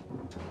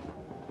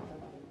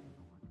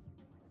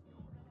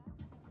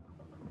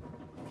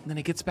 And then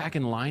it gets back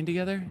in line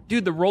together.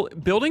 Dude,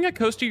 building a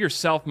coaster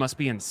yourself must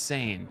be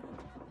insane.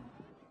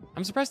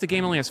 I'm surprised the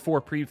game only has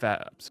 4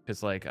 prefabs,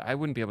 because like I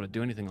wouldn't be able to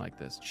do anything like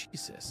this.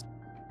 Jesus.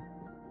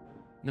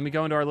 And then we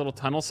go into our little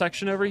tunnel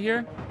section over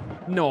here.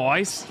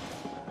 Nice.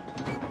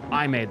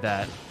 I made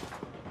that.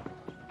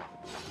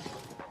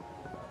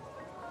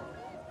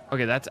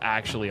 Okay, that's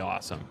actually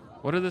awesome.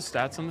 What are the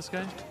stats on this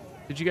guy?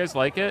 Did you guys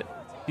like it?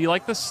 Do you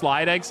like the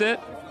slide exit?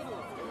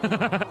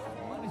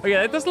 Okay,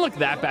 it doesn't look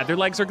that bad. Their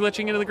legs are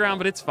glitching into the ground,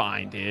 but it's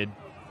fine, dude.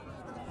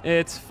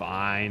 It's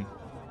fine.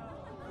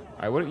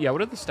 All right,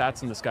 what are the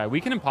stats on this guy?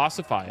 We can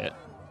impossify it.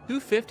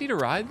 $250 to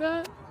ride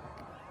that?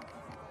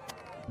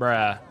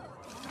 Bruh. I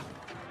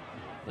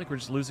feel like we're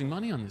just losing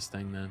money on this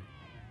thing then.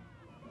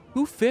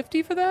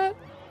 $250 for that?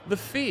 The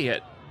fee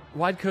at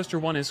Wide Coaster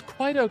 1 is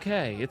quite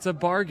okay. It's a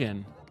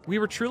bargain. We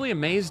were truly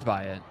amazed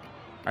by it.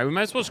 All right, we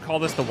might as well just call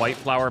this the White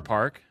Flower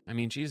Park. I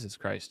mean, Jesus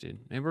Christ, dude.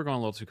 Maybe we're going a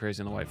little too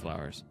crazy on the white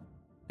flowers.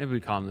 Maybe we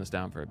calm this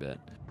down for a bit.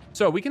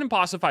 So we can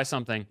impossify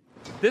something.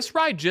 This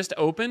ride just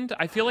opened.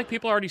 I feel like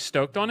people are already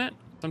stoked on it.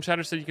 Some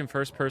chatter said you can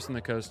first person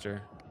the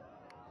coaster.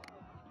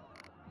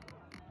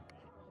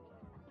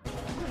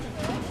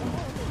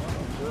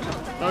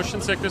 Motion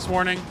sickness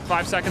warning,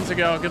 5 seconds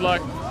ago. Good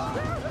luck.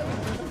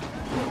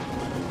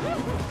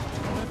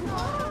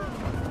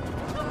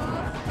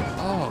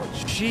 Oh,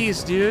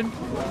 jeez, dude.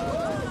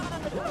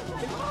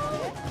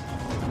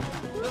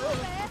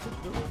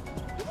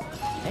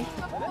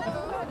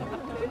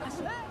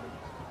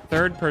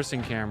 Third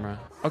person camera.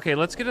 Okay,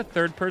 let's get a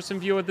third person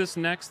view of this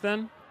next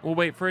then. We'll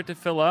wait for it to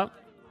fill up.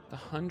 The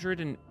 100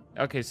 and...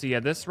 Okay, so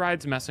yeah, this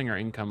ride's messing our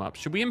income up.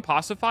 Should we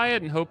impossify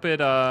it and hope it,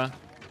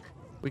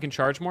 we can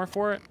charge more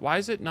for it? Why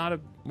is it not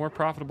a more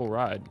profitable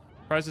ride?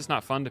 I'm surprised it's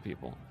not fun to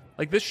people.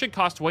 Like, this should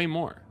cost way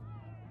more.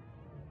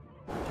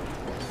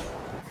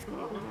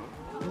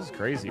 This is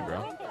crazy,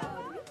 bro.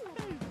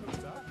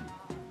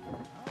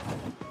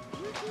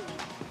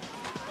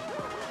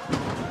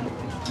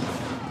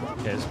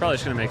 Okay, this is probably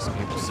just gonna make some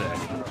people sick.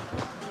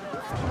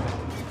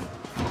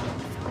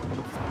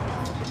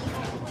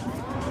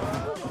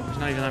 There's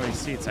not even that many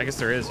seats. I guess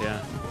there is,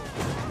 yeah.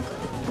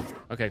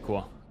 Okay,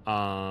 cool.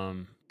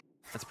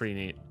 That's pretty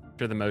neat. I'm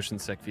sure the motion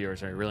sick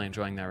viewers are really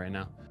enjoying that right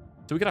now.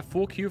 So we got a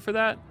full queue for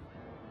that.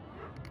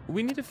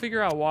 We need to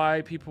figure out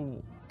why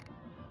people...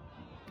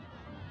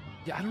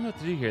 Yeah, I don't know what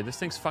to do here. This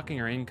thing's fucking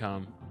our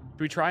income.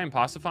 Should we try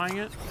impossifying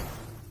it?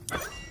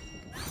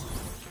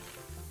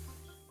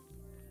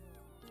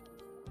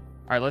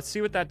 All right, let's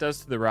see what that does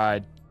to the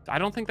ride. I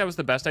don't think that was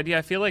the best idea.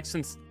 I feel like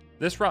since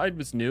this ride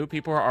was new,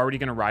 people are already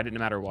gonna ride it no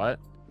matter what.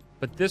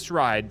 But this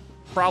ride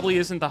probably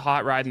isn't the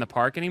hot ride in the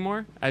park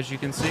anymore, as you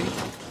can see.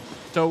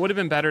 So it would have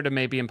been better to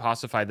maybe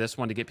impossify this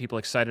one to get people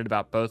excited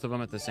about both of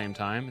them at the same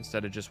time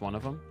instead of just one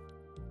of them.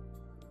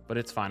 But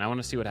it's fine. I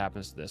want to see what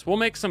happens to this. We'll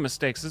make some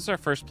mistakes. This is our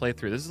first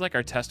playthrough. This is like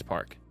our test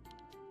park.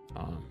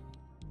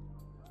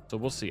 So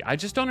we'll see. I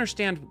just don't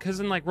understand because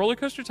in like Roller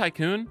Coaster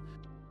Tycoon,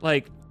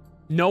 like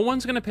no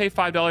one's going to pay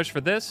 $5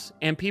 for this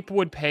and people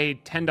would pay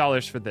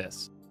 $10 for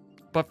this.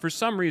 But for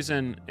some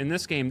reason in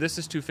this game, this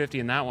is $250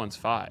 and that one's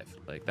 $5.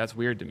 Like that's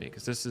weird to me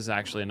because this is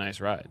actually a nice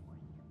ride.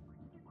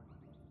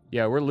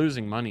 Yeah, we're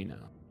losing money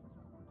now.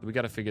 We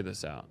got to figure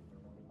this out.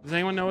 Does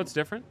anyone know what's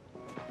different?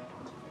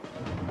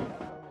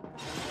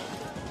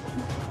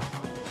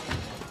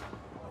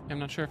 I'm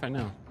not sure if I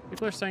know.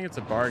 People are saying it's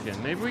a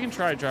bargain. Maybe we can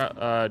try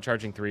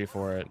charging $3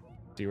 for it.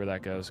 See where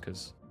that goes,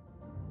 because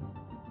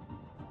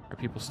are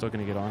people still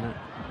gonna get on it?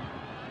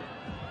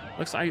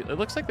 It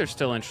looks like they're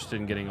still interested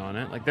in getting on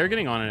it. Like they're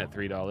getting on it at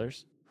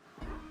 $3.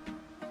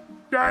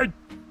 Good.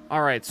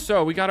 All right,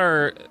 so we got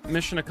our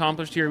mission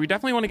accomplished here. We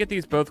definitely want to get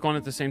these both going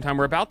at the same time.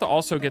 We're about to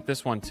also get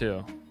this one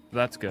too.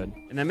 That's good.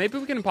 And then maybe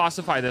we can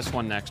impossify this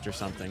one next or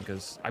something,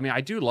 because I mean,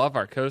 I do love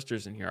our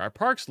coasters in here. Our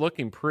park's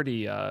looking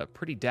pretty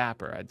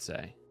dapper, I'd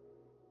say.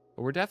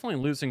 But we're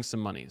definitely losing some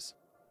monies.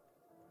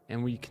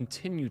 And we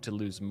continue to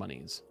lose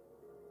monies.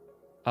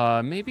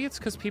 Maybe it's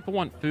because people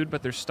want food,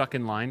 but they're stuck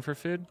in line for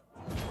food.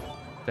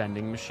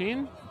 Vending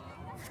machine.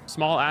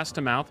 Small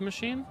ass-to-mouth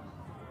machine.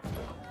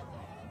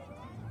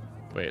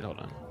 Wait, hold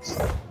on.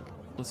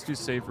 Let's do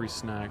savory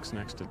snacks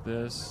next to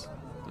this.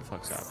 What the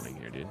fuck's happening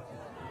here, dude?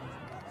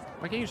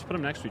 Why can't you just put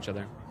them next to each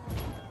other?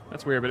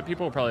 That's weird, but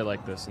people will probably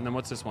like this. And then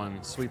what's this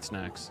one? Sweet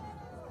snacks.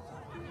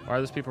 Why are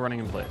those people running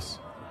in place?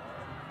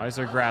 Why is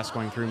there grass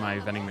going through my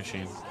vending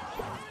machine?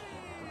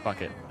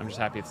 Fuck it. I'm just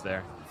happy it's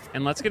there.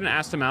 And let's get an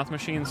ass-to-mouth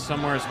machine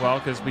somewhere as well,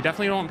 because we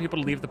definitely don't want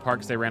people to leave the park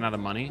because they ran out of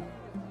money.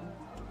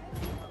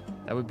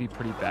 That would be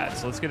pretty bad.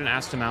 So let's get an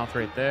ass-to-mouth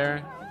right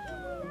there.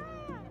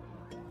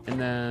 And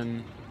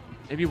then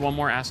maybe one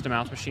more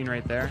ass-to-mouth machine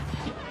right there,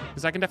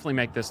 because I can definitely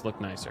make this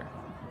look nicer.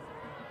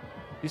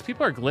 These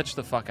people are glitched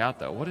the fuck out,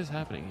 though. What is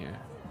happening here?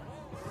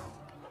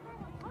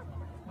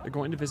 They're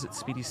going to visit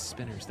Speedy's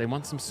Spinners. They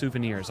want some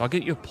souvenirs. I'll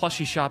get you a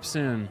plushie shop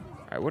soon.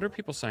 All right, what are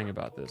people saying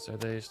about this? Are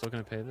they still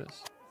going to pay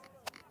this?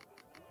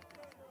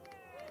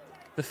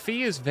 The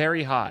fee is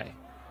very high.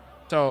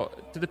 So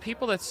to the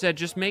people that said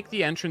just make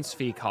the entrance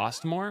fee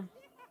cost more,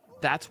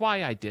 that's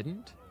why I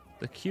didn't.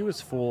 The queue is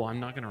full. I'm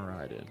not going to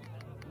ride it.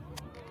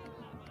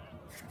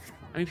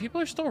 I mean,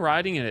 people are still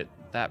riding it at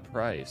that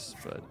price,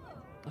 but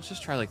let's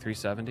just try like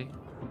 370.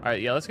 All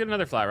right, yeah, let's get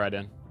another flat ride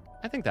in.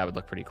 I think that would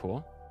look pretty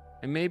cool.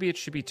 And maybe it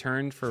should be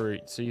turned for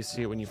so you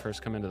see it when you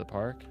first come into the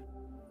park.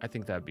 I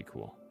think that'd be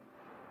cool.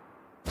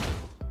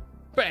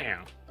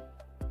 Bam!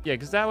 Yeah,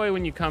 because that way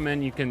when you come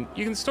in, you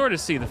can sort of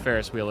see the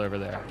Ferris wheel over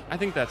there. I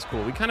think that's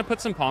cool. We kind of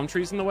put some palm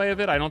trees in the way of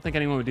it. I don't think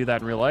anyone would do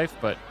that in real life,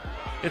 but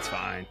it's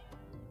fine.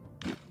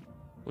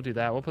 We'll do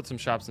that. We'll put some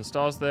shops and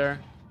stalls there.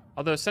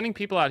 Although sending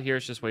people out here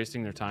is just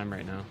wasting their time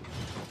right now.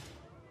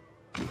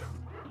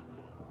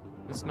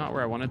 It's not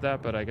where I wanted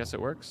that, but I guess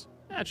it works.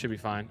 Yeah, it should be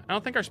fine. I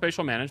don't think our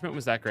spatial management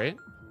was that great.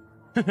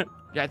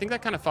 Yeah, I think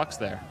that kind of fucks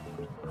there.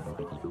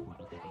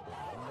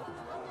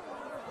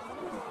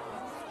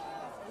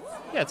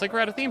 Yeah, it's like we're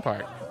at a theme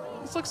park.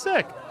 This looks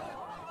sick.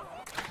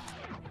 I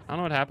don't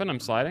know what happened. I'm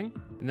sliding.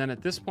 And then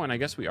at this point, I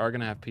guess we are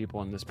going to have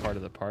people in this part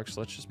of the park.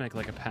 So let's just make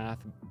like a path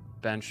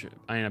bench.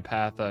 I mean, a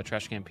path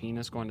trash can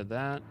penis going to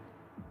that.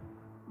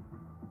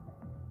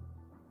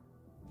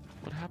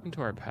 What happened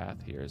to our path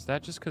here? Is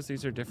that just because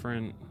these are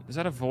different? Is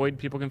that a void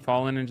people can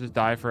fall in and just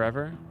die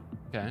forever?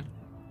 Okay,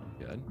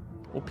 good.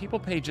 Will people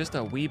pay just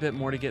a wee bit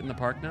more to get in the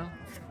park now?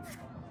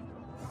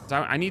 So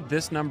I need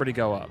this number to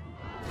go up.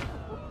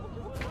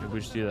 Maybe we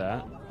just do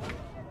that.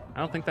 I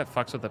don't think that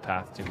fucks with the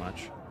path too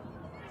much.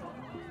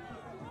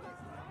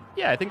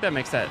 Yeah, I think that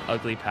makes that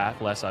ugly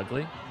path less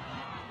ugly.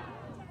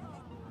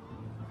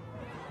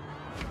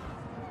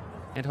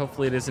 And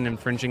hopefully it isn't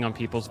infringing on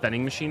people's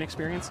vending machine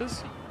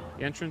experiences.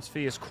 The entrance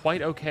fee is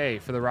quite okay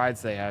for the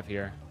rides they have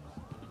here.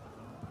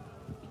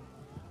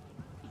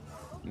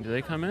 Do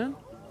they come in?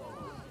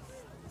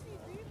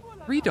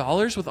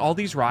 $3 with all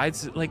these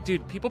rides? Like,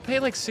 dude, people pay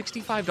like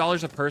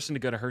 $65 a person to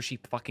go to Hershey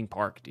fucking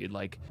Park, dude.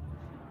 Like,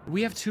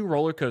 we have 2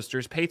 roller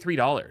coasters, pay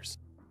 $3.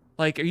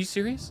 Like, are you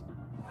serious?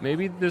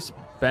 Maybe this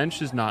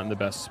bench is not in the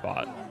best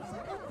spot.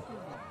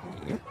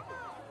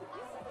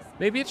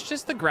 Maybe it's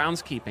just the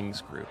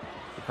groundskeeping's group,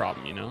 the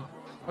problem, you know?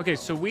 Okay,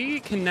 so we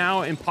can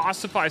now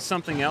impossify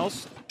something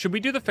else. Should we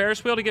do the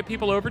Ferris wheel to get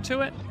people over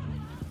to it?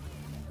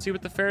 See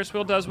what the Ferris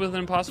wheel does with an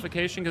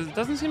impossification? Because it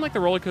doesn't seem like the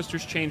roller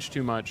coasters change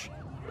too much.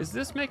 Is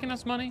this making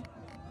us money?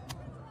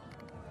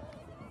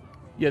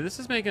 Yeah, this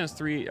is making us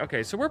 3.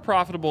 Okay, so we're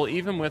profitable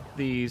even with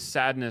the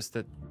sadness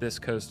that this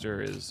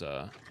coaster is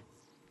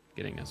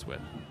getting us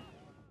with.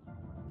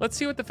 Let's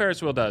see what the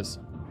Ferris wheel does.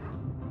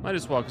 Might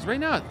as well, because right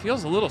now it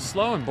feels a little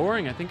slow and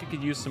boring. I think it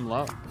could use some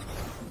love.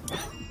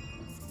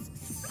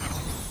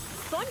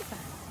 Fun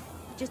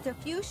fact, just a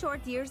few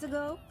short years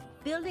ago,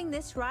 building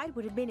this ride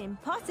would have been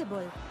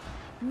impossible.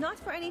 Not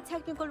for any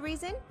technical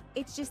reason,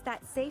 it's just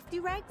that safety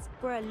regs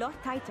were a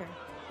lot tighter.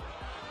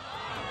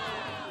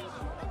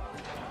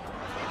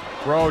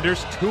 Bro,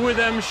 there's 2 of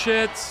them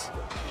shits.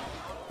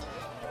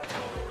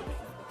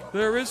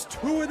 There is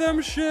 2 of them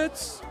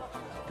shits.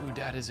 Dude,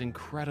 that is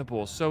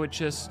incredible. So it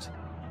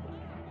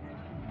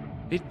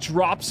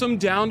drops them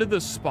down to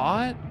the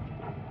spot?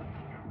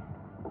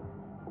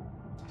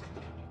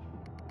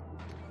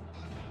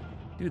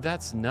 Dude,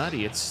 that's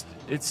nutty. It's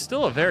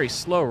still a very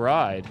slow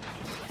ride.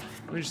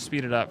 Let me just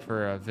speed it up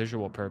for a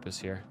visual purpose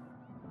here.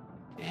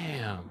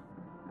 Damn.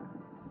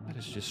 That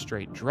is just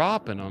straight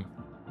dropping them.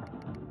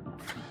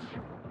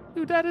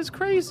 Dude, that is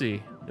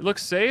crazy. It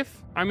looks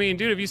safe. I mean,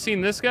 dude, have you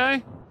seen this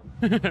guy?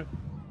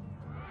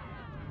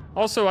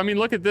 Also, I mean,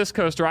 look at this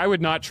coaster. I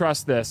would not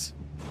trust this.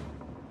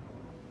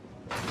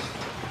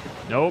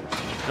 Nope.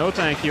 No,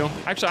 thank you.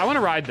 Actually, I want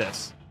to ride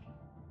this.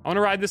 I want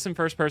to ride this in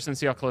first person and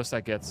see how close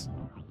that gets.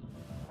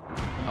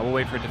 I will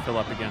wait for it to fill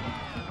up again.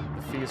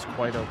 The fee is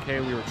quite okay.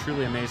 We were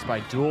truly amazed by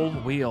dual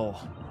wheel.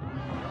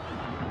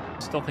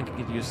 Still think I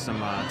could use some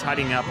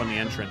tidying up on the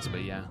entrance,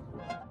 but yeah.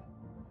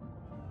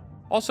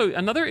 Also,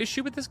 another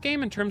issue with this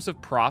game in terms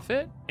of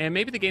profit, and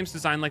maybe the game's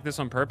designed like this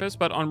on purpose,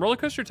 but on Roller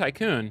Coaster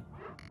Tycoon,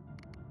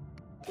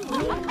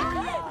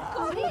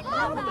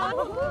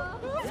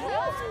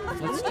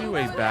 let's do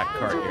a back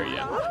cart here,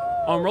 yeah.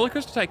 On Roller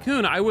Coaster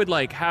Tycoon, I would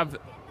like have,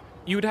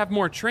 you would have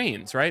more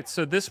trains, right?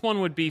 So this one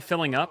would be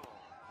filling up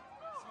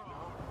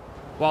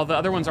while the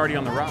other one's already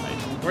on the ride.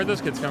 Where'd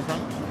those kids come from?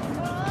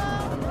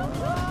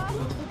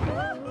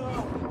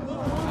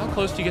 How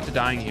close do you get to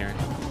dying here?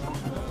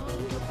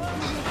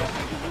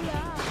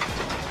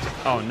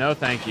 Oh, no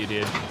thank you,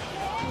 dude.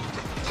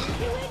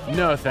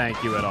 No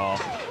thank you at all.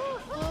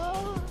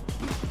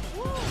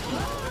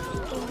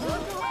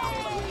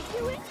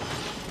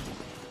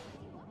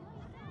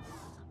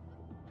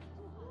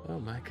 Oh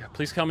my god.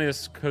 Please tell me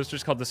this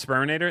coaster's called the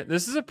Sperminator.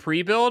 This is a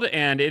pre-build,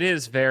 and it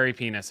is very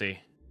penisy.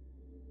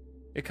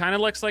 It kind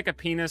of looks like a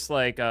penis,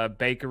 like a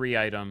bakery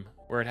item,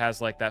 where it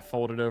has like that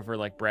folded over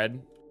like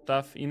bread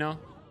stuff, you know?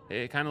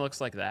 It kind of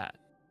looks like that.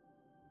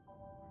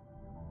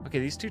 Okay,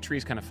 these two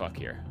trees kind of fuck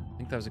here. I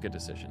think that was a good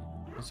decision.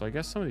 So I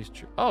guess some of these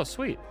trees... Oh,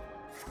 sweet.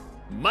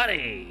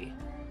 Money!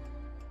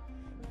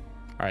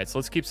 All right, so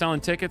let's keep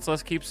selling tickets.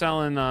 Let's keep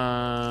selling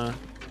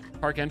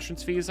park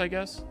entrance fees, I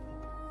guess.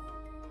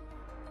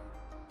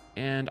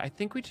 And I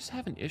think we just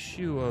have an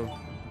issue of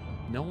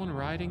no one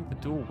riding the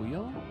dual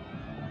wheel.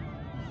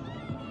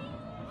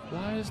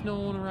 Why does no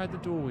one want to ride the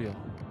dual wheel?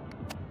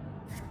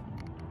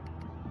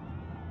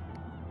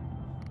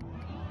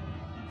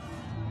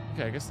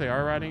 Okay, I guess they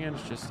are riding it.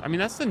 It's just, I mean,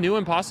 that's the new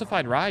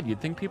Impossified ride.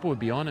 You'd think people would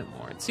be on it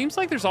more. It seems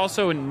like there's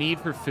also a need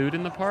for food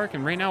in the park,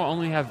 and right now I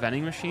only have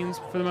vending machines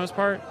for the most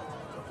part.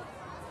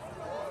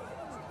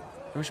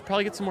 And we should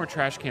probably get some more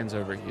trash cans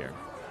over here,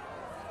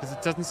 because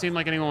it doesn't seem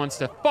like anyone wants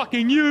to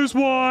fucking use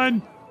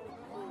one.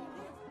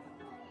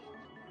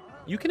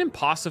 You can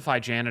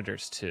Impossify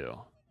janitors too,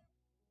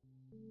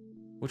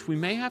 which we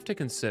may have to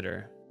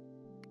consider.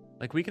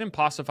 Like, we can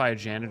Impossify a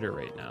janitor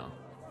right now.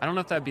 I don't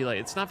know if that'd be like,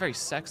 it's not very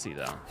sexy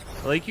though.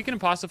 But like, you can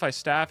Impossify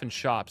staff and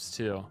shops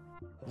too.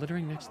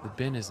 Littering next to the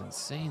bin is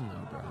insane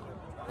though, bro.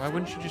 Why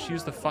wouldn't you just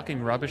use the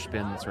fucking rubbish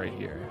bin that's right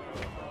here?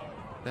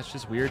 That's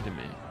just weird to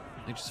me.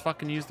 Like, just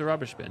fucking use the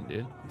rubbish bin,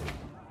 dude.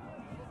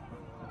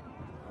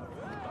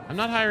 I'm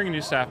not hiring a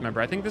new staff member.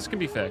 I think this can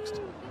be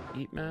fixed.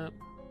 Heat map,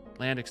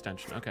 land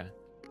extension, okay.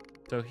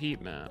 So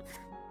heat map.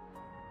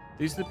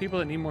 These are the people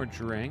that need more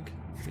drink.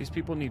 These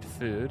people need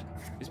food.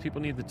 These people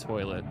need the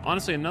toilet.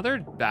 Honestly, another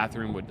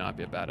bathroom would not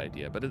be a bad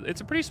idea, but it's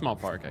a pretty small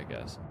park, I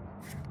guess.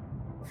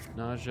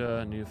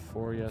 Nausea,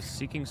 Euphoria,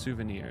 seeking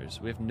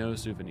souvenirs. We have no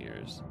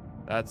souvenirs.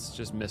 That's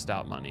just missed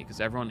out money, because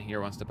everyone here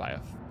wants to buy a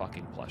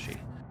fucking plushie.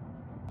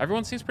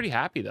 Everyone seems pretty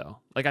happy, though.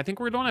 Like, I think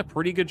we're doing a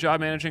pretty good job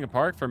managing a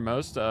park for the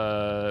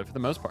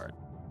most part.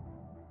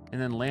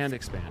 And then land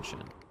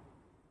expansion.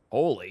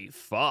 Holy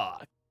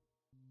fuck.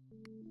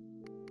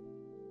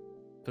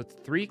 So it's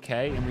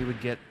 3K, and we would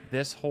get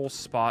this whole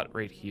spot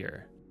right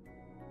here.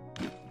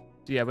 So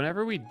yeah,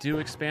 whenever we do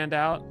expand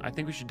out, I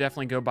think we should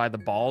definitely go by the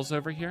balls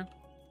over here.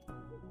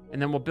 And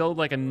then we'll build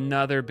like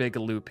another big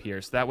loop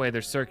here. So that way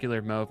there's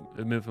circular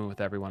movement with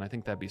everyone. I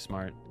think that'd be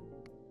smart.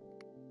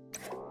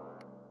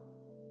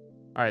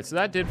 All right, so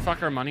that did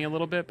fuck our money a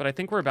little bit, but I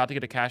think we're about to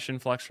get a cash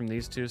influx from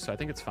these two, so I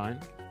think it's fine.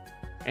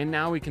 And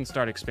now we can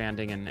start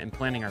expanding and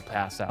planning our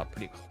pass out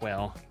pretty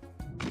well.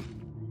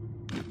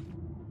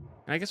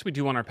 And I guess we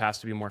do want our pass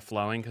to be more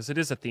flowing because it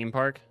is a theme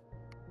park.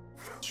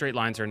 Straight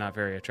lines are not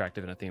very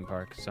attractive in a theme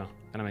park, so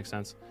kind of makes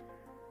sense.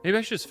 Maybe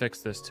I should just fix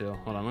this too.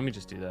 Hold on, let me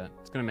just do that.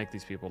 It's gonna make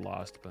these people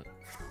lost, but...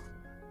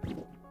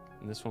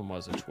 And this one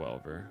was a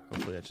 12er.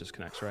 Hopefully that just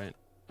connects right.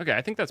 Okay,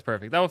 I think that's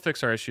perfect. That will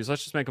fix our issues.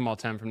 Let's just make them all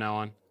 10 from now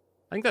on.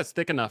 I think that's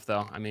thick enough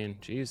though. I mean,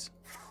 geez.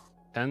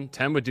 10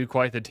 would do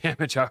quite the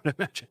damage, I would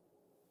imagine.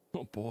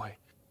 Oh boy.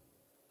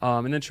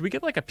 And then should we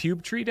get like a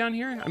pube tree down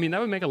here? I mean, that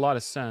would make a lot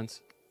of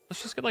sense.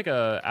 Let's just get like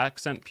a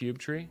accent pube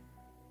tree.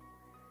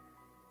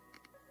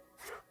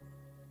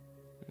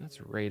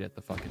 That's right at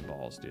the fucking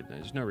balls, dude.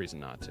 There's no reason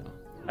not to.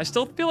 I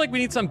still feel like we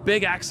need some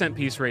big accent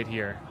piece right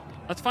here.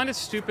 Let's find a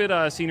stupid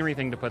scenery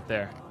thing to put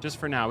there. Just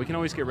for now. We can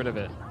always get rid of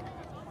it.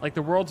 Like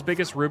the world's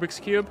biggest Rubik's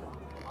Cube.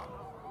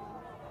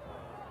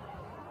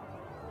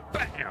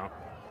 Bam!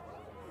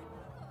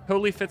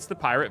 Totally fits the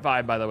pirate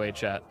vibe, by the way,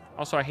 chat.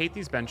 Also, I hate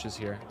these benches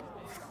here.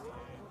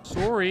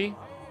 Sorry.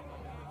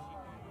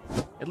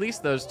 At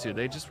least those two.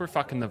 They just were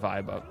fucking the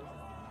vibe up.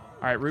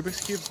 All right,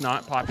 Rubik's Cube's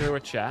not popular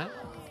with chat.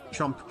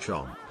 Chomp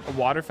chomp. A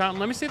water fountain.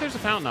 Let me see if there's a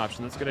fountain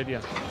option. That's a good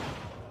idea.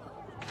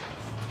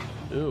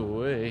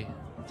 Ooh, wait.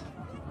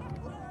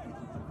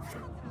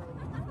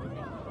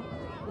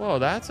 Whoa,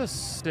 that's a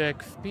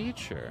sick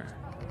feature.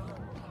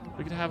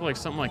 We could have like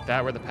something like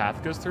that where the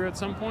path goes through at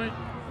some point.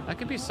 That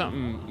could be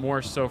something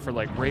more so for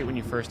like right when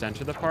you first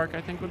enter the park,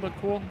 I think would look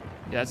cool.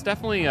 Yeah, it's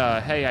definitely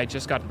hey, I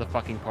just got to the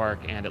fucking park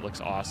and it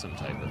looks awesome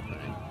type of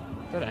thing.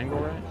 Is that angle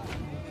right?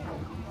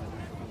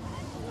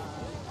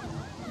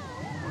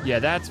 Yeah,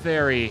 that's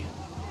very...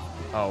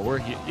 Oh, we're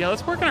here. Yeah,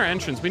 let's work on our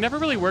entrance. We never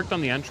really worked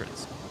on the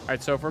entrance. All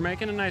right, so if we're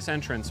making a nice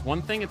entrance,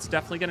 one thing it's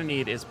definitely gonna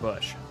need is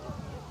bush.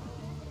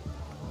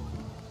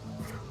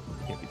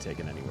 Can't be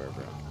taken anywhere,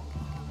 bro.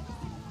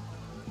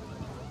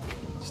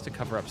 Just to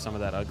cover up some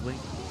of that ugly.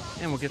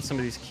 And we'll get some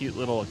of these cute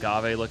little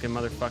agave-looking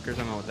motherfuckers. I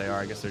don't know what they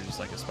are. I guess they're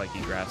just like a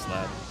spiky grass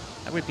lad.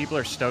 That way people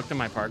are stoked in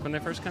my park when they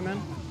first come in.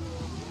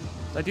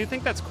 I do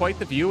think that's quite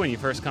the view when you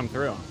first come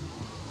through.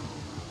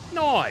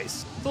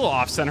 Nice. It's a little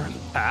off-center on the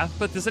path,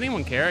 but does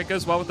anyone care? It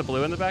goes well with the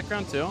blue in the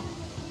background, too.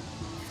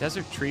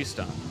 Desert tree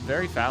stump.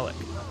 Very phallic.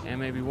 And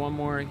maybe one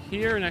more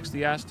here next to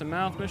the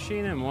ass-to-mouth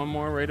machine, and one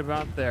more right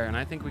about there. And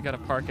I think we got a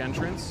park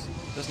entrance.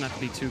 Doesn't have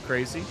to be too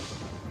crazy.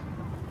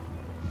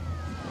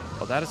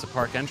 Well, that is a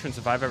park entrance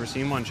if I've ever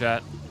seen one,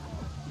 chat.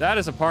 That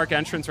is a park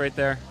entrance right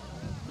there.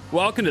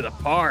 Welcome to the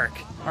park.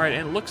 All right,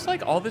 and it looks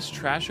like all this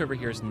trash over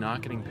here is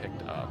not getting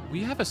picked up.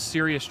 We have a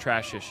serious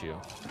trash issue.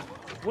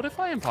 What if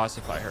I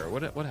impossify her?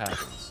 What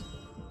happens?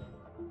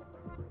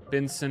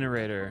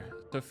 Bincinerator.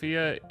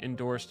 Sophia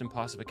endorsed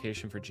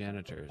impossification for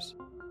janitors.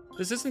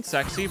 This isn't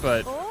sexy,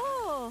 but...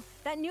 Oh,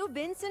 that new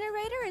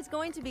Bincinerator is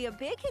going to be a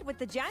big hit with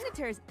the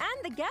janitors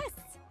and the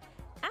guests.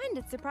 And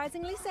it's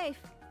surprisingly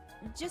safe.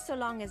 Just so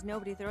long as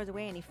nobody throws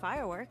away any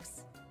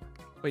fireworks.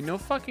 Wait, no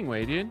fucking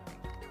way, dude.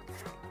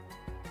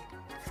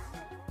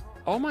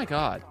 Oh my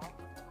god.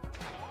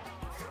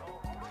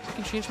 I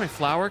can change my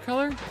flower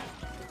color?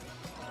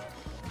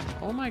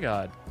 Oh my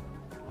god.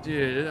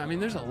 Dude, I mean,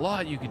 there's a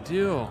lot you could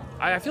do.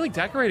 I feel like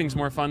decorating's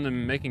more fun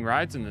than making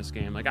rides in this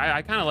game. Like,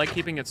 I kind of like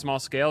keeping it small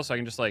scale so I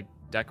can just, like,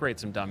 decorate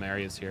some dumb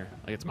areas here.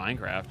 Like, it's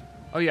Minecraft.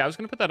 Oh, yeah, I was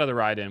gonna put that other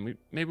ride in.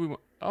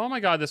 Oh my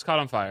god, this caught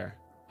on fire.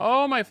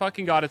 Oh my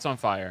fucking god, it's on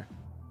fire.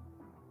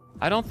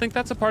 I don't think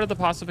that's a part of the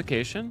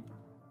possification.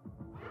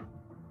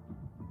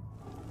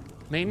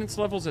 Maintenance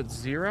level's at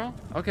 0.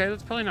 Okay,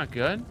 that's probably not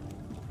good.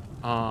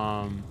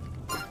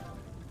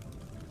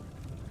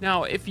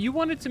 Now, if you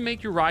wanted to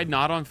make your ride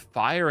not on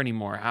fire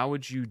anymore, how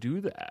would you do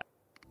that?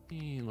 Let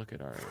me look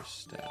at our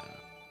staff.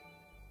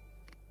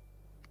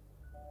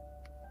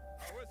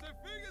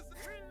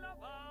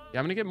 Yeah,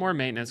 I'm gonna get more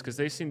maintenance because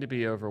they seem to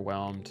be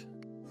overwhelmed.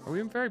 Are we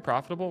very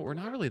profitable? We're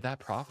not really that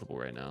profitable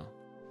right now.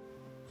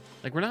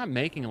 Like, we're not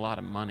making a lot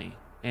of money.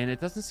 And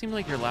it doesn't seem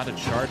like you're allowed to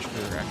charge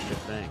for extra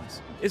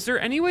things. Is there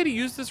any way to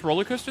use this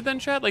roller coaster then,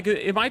 Chad? Like,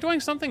 am I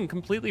doing something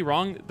completely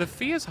wrong? The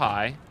fee is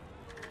high.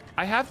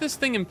 I have this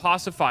thing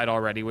impossified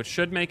already, which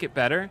should make it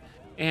better.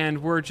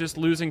 And we're just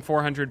losing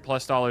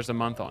 $400+ a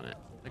month on it.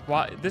 Like,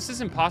 why? This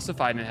is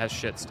impossified and it has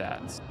shit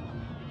stats.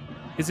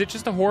 Is it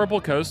just a horrible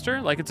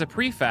coaster? Like, it's a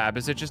prefab.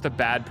 Is it just a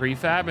bad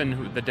prefab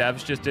and the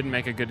devs just didn't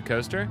make a good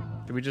coaster?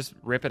 Did we just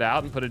rip it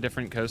out and put a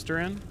different coaster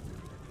in?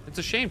 It's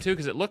a shame, too,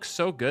 because it looks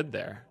so good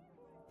there.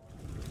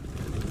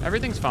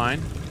 Everything's fine.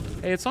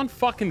 Hey, it's on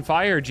fucking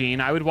fire, Gene.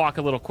 I would walk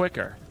a little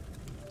quicker.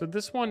 So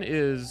this one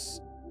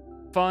is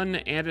fun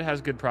and it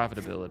has good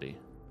profitability.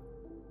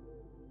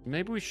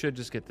 Maybe we should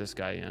just get this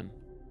guy in.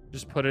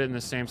 Just put it in the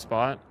same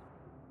spot.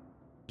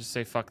 Just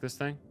say, fuck this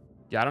thing.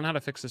 Yeah, I don't know how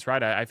to fix this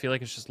ride. I feel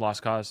like it's just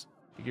lost cause.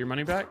 You get your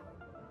money back?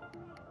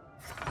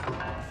 You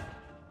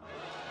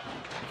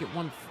get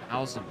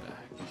 1,000 back.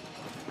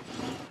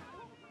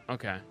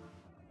 Okay.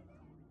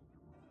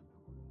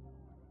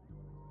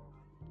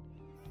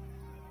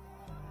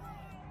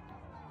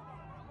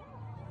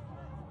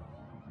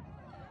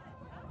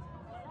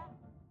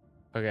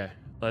 Okay,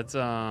 let's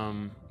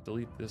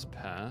delete this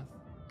path.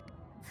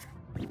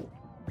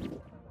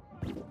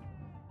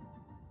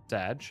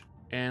 Sag.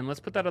 And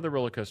let's put that other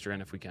roller coaster in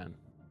if we can.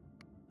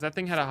 That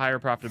thing had a higher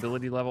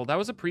profitability level. That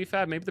was a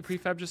prefab. Maybe the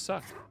prefab just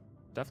sucked.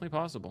 Definitely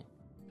possible.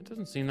 It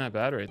doesn't seem that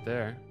bad right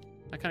there.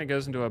 That kind of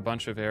goes into a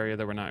bunch of area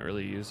that we're not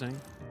really using.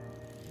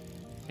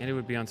 And it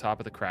would be on top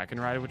of the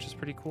Kraken ride, which is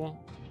pretty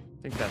cool.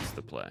 I think that's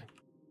the play.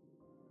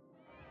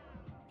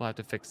 We'll have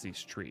to fix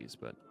these trees,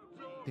 but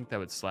I think that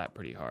would slap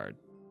pretty hard.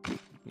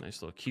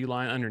 Nice little queue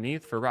line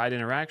underneath for ride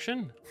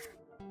interaction.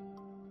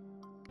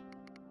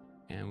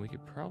 And we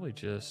could probably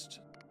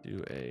just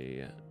do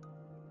a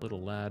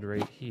little lad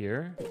right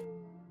here.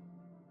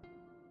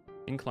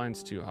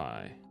 Incline's too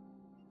high.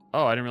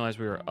 Oh, I didn't realize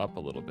we were up a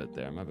little bit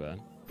there. My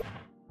bad.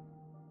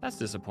 That's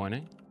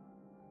disappointing.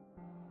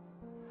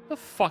 The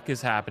fuck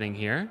is happening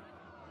here?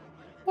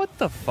 What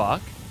the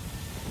fuck?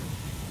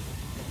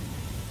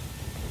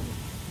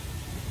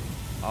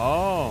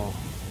 Oh.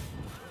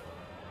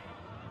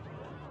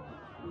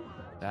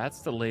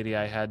 That's the lady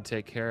I had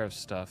take care of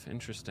stuff.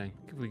 Interesting.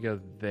 If we go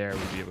there,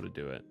 we'd be able to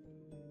do it.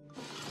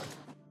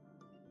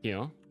 You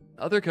know,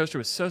 the other coaster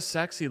was so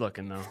sexy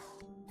looking though.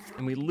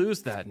 And we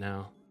lose that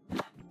now.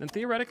 Then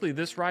theoretically,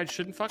 this ride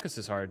shouldn't fuck us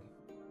as hard.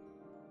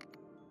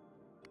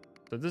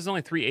 So this is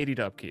only $380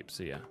 to upkeep,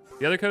 so yeah.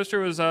 The other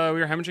coaster was, we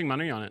were hemorrhaging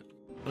money on it.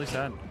 Really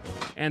sad.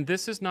 And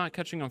this is not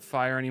catching on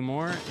fire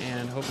anymore,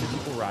 and hopefully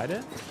people ride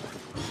it.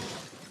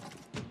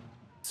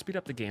 speed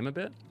up the game a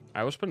bit.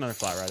 I will put another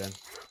flat ride in.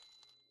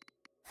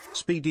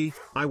 Speedy,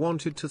 I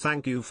wanted to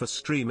thank you for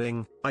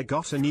streaming. I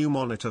got a new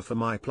monitor for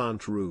my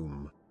plant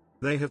room.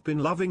 They have been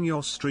loving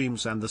your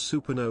streams and the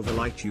supernova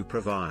light you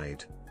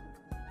provide.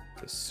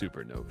 The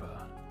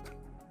supernova.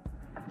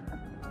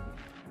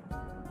 I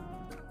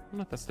don't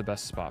know if that's the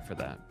best spot for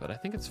that, but I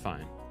think it's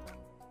fine.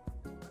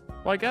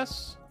 Well, I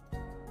guess...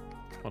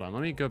 Hold on,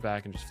 let me go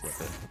back and just flip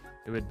it.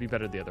 It would be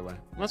better the other way.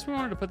 Unless we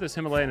wanted to put this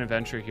Himalayan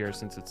adventure here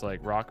since it's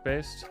like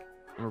rock-based.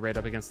 And we're right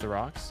up against the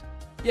rocks.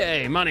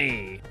 Yay,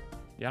 money!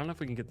 Yeah, I don't know if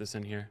we can get this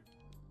in here.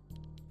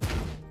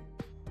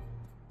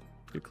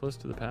 Too close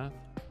to the path?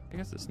 I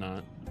guess it's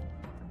not.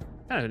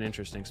 Kind of an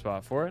interesting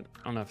spot for it.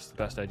 I don't know if it's the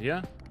best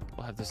idea.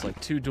 We'll have this like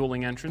 2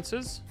 dueling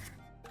entrances.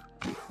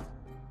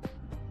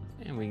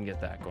 And we can get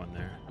that going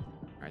there.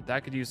 All right,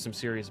 that could use some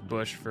serious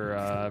bush for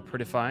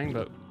Appreciating,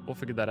 but we'll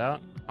figure that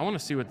out. I want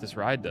to see what this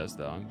ride does,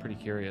 though. I'm pretty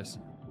curious.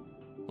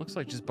 Looks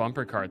like just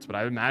bumper carts, but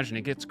I imagine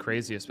it gets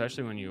crazy,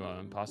 especially when you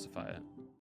Impossify it.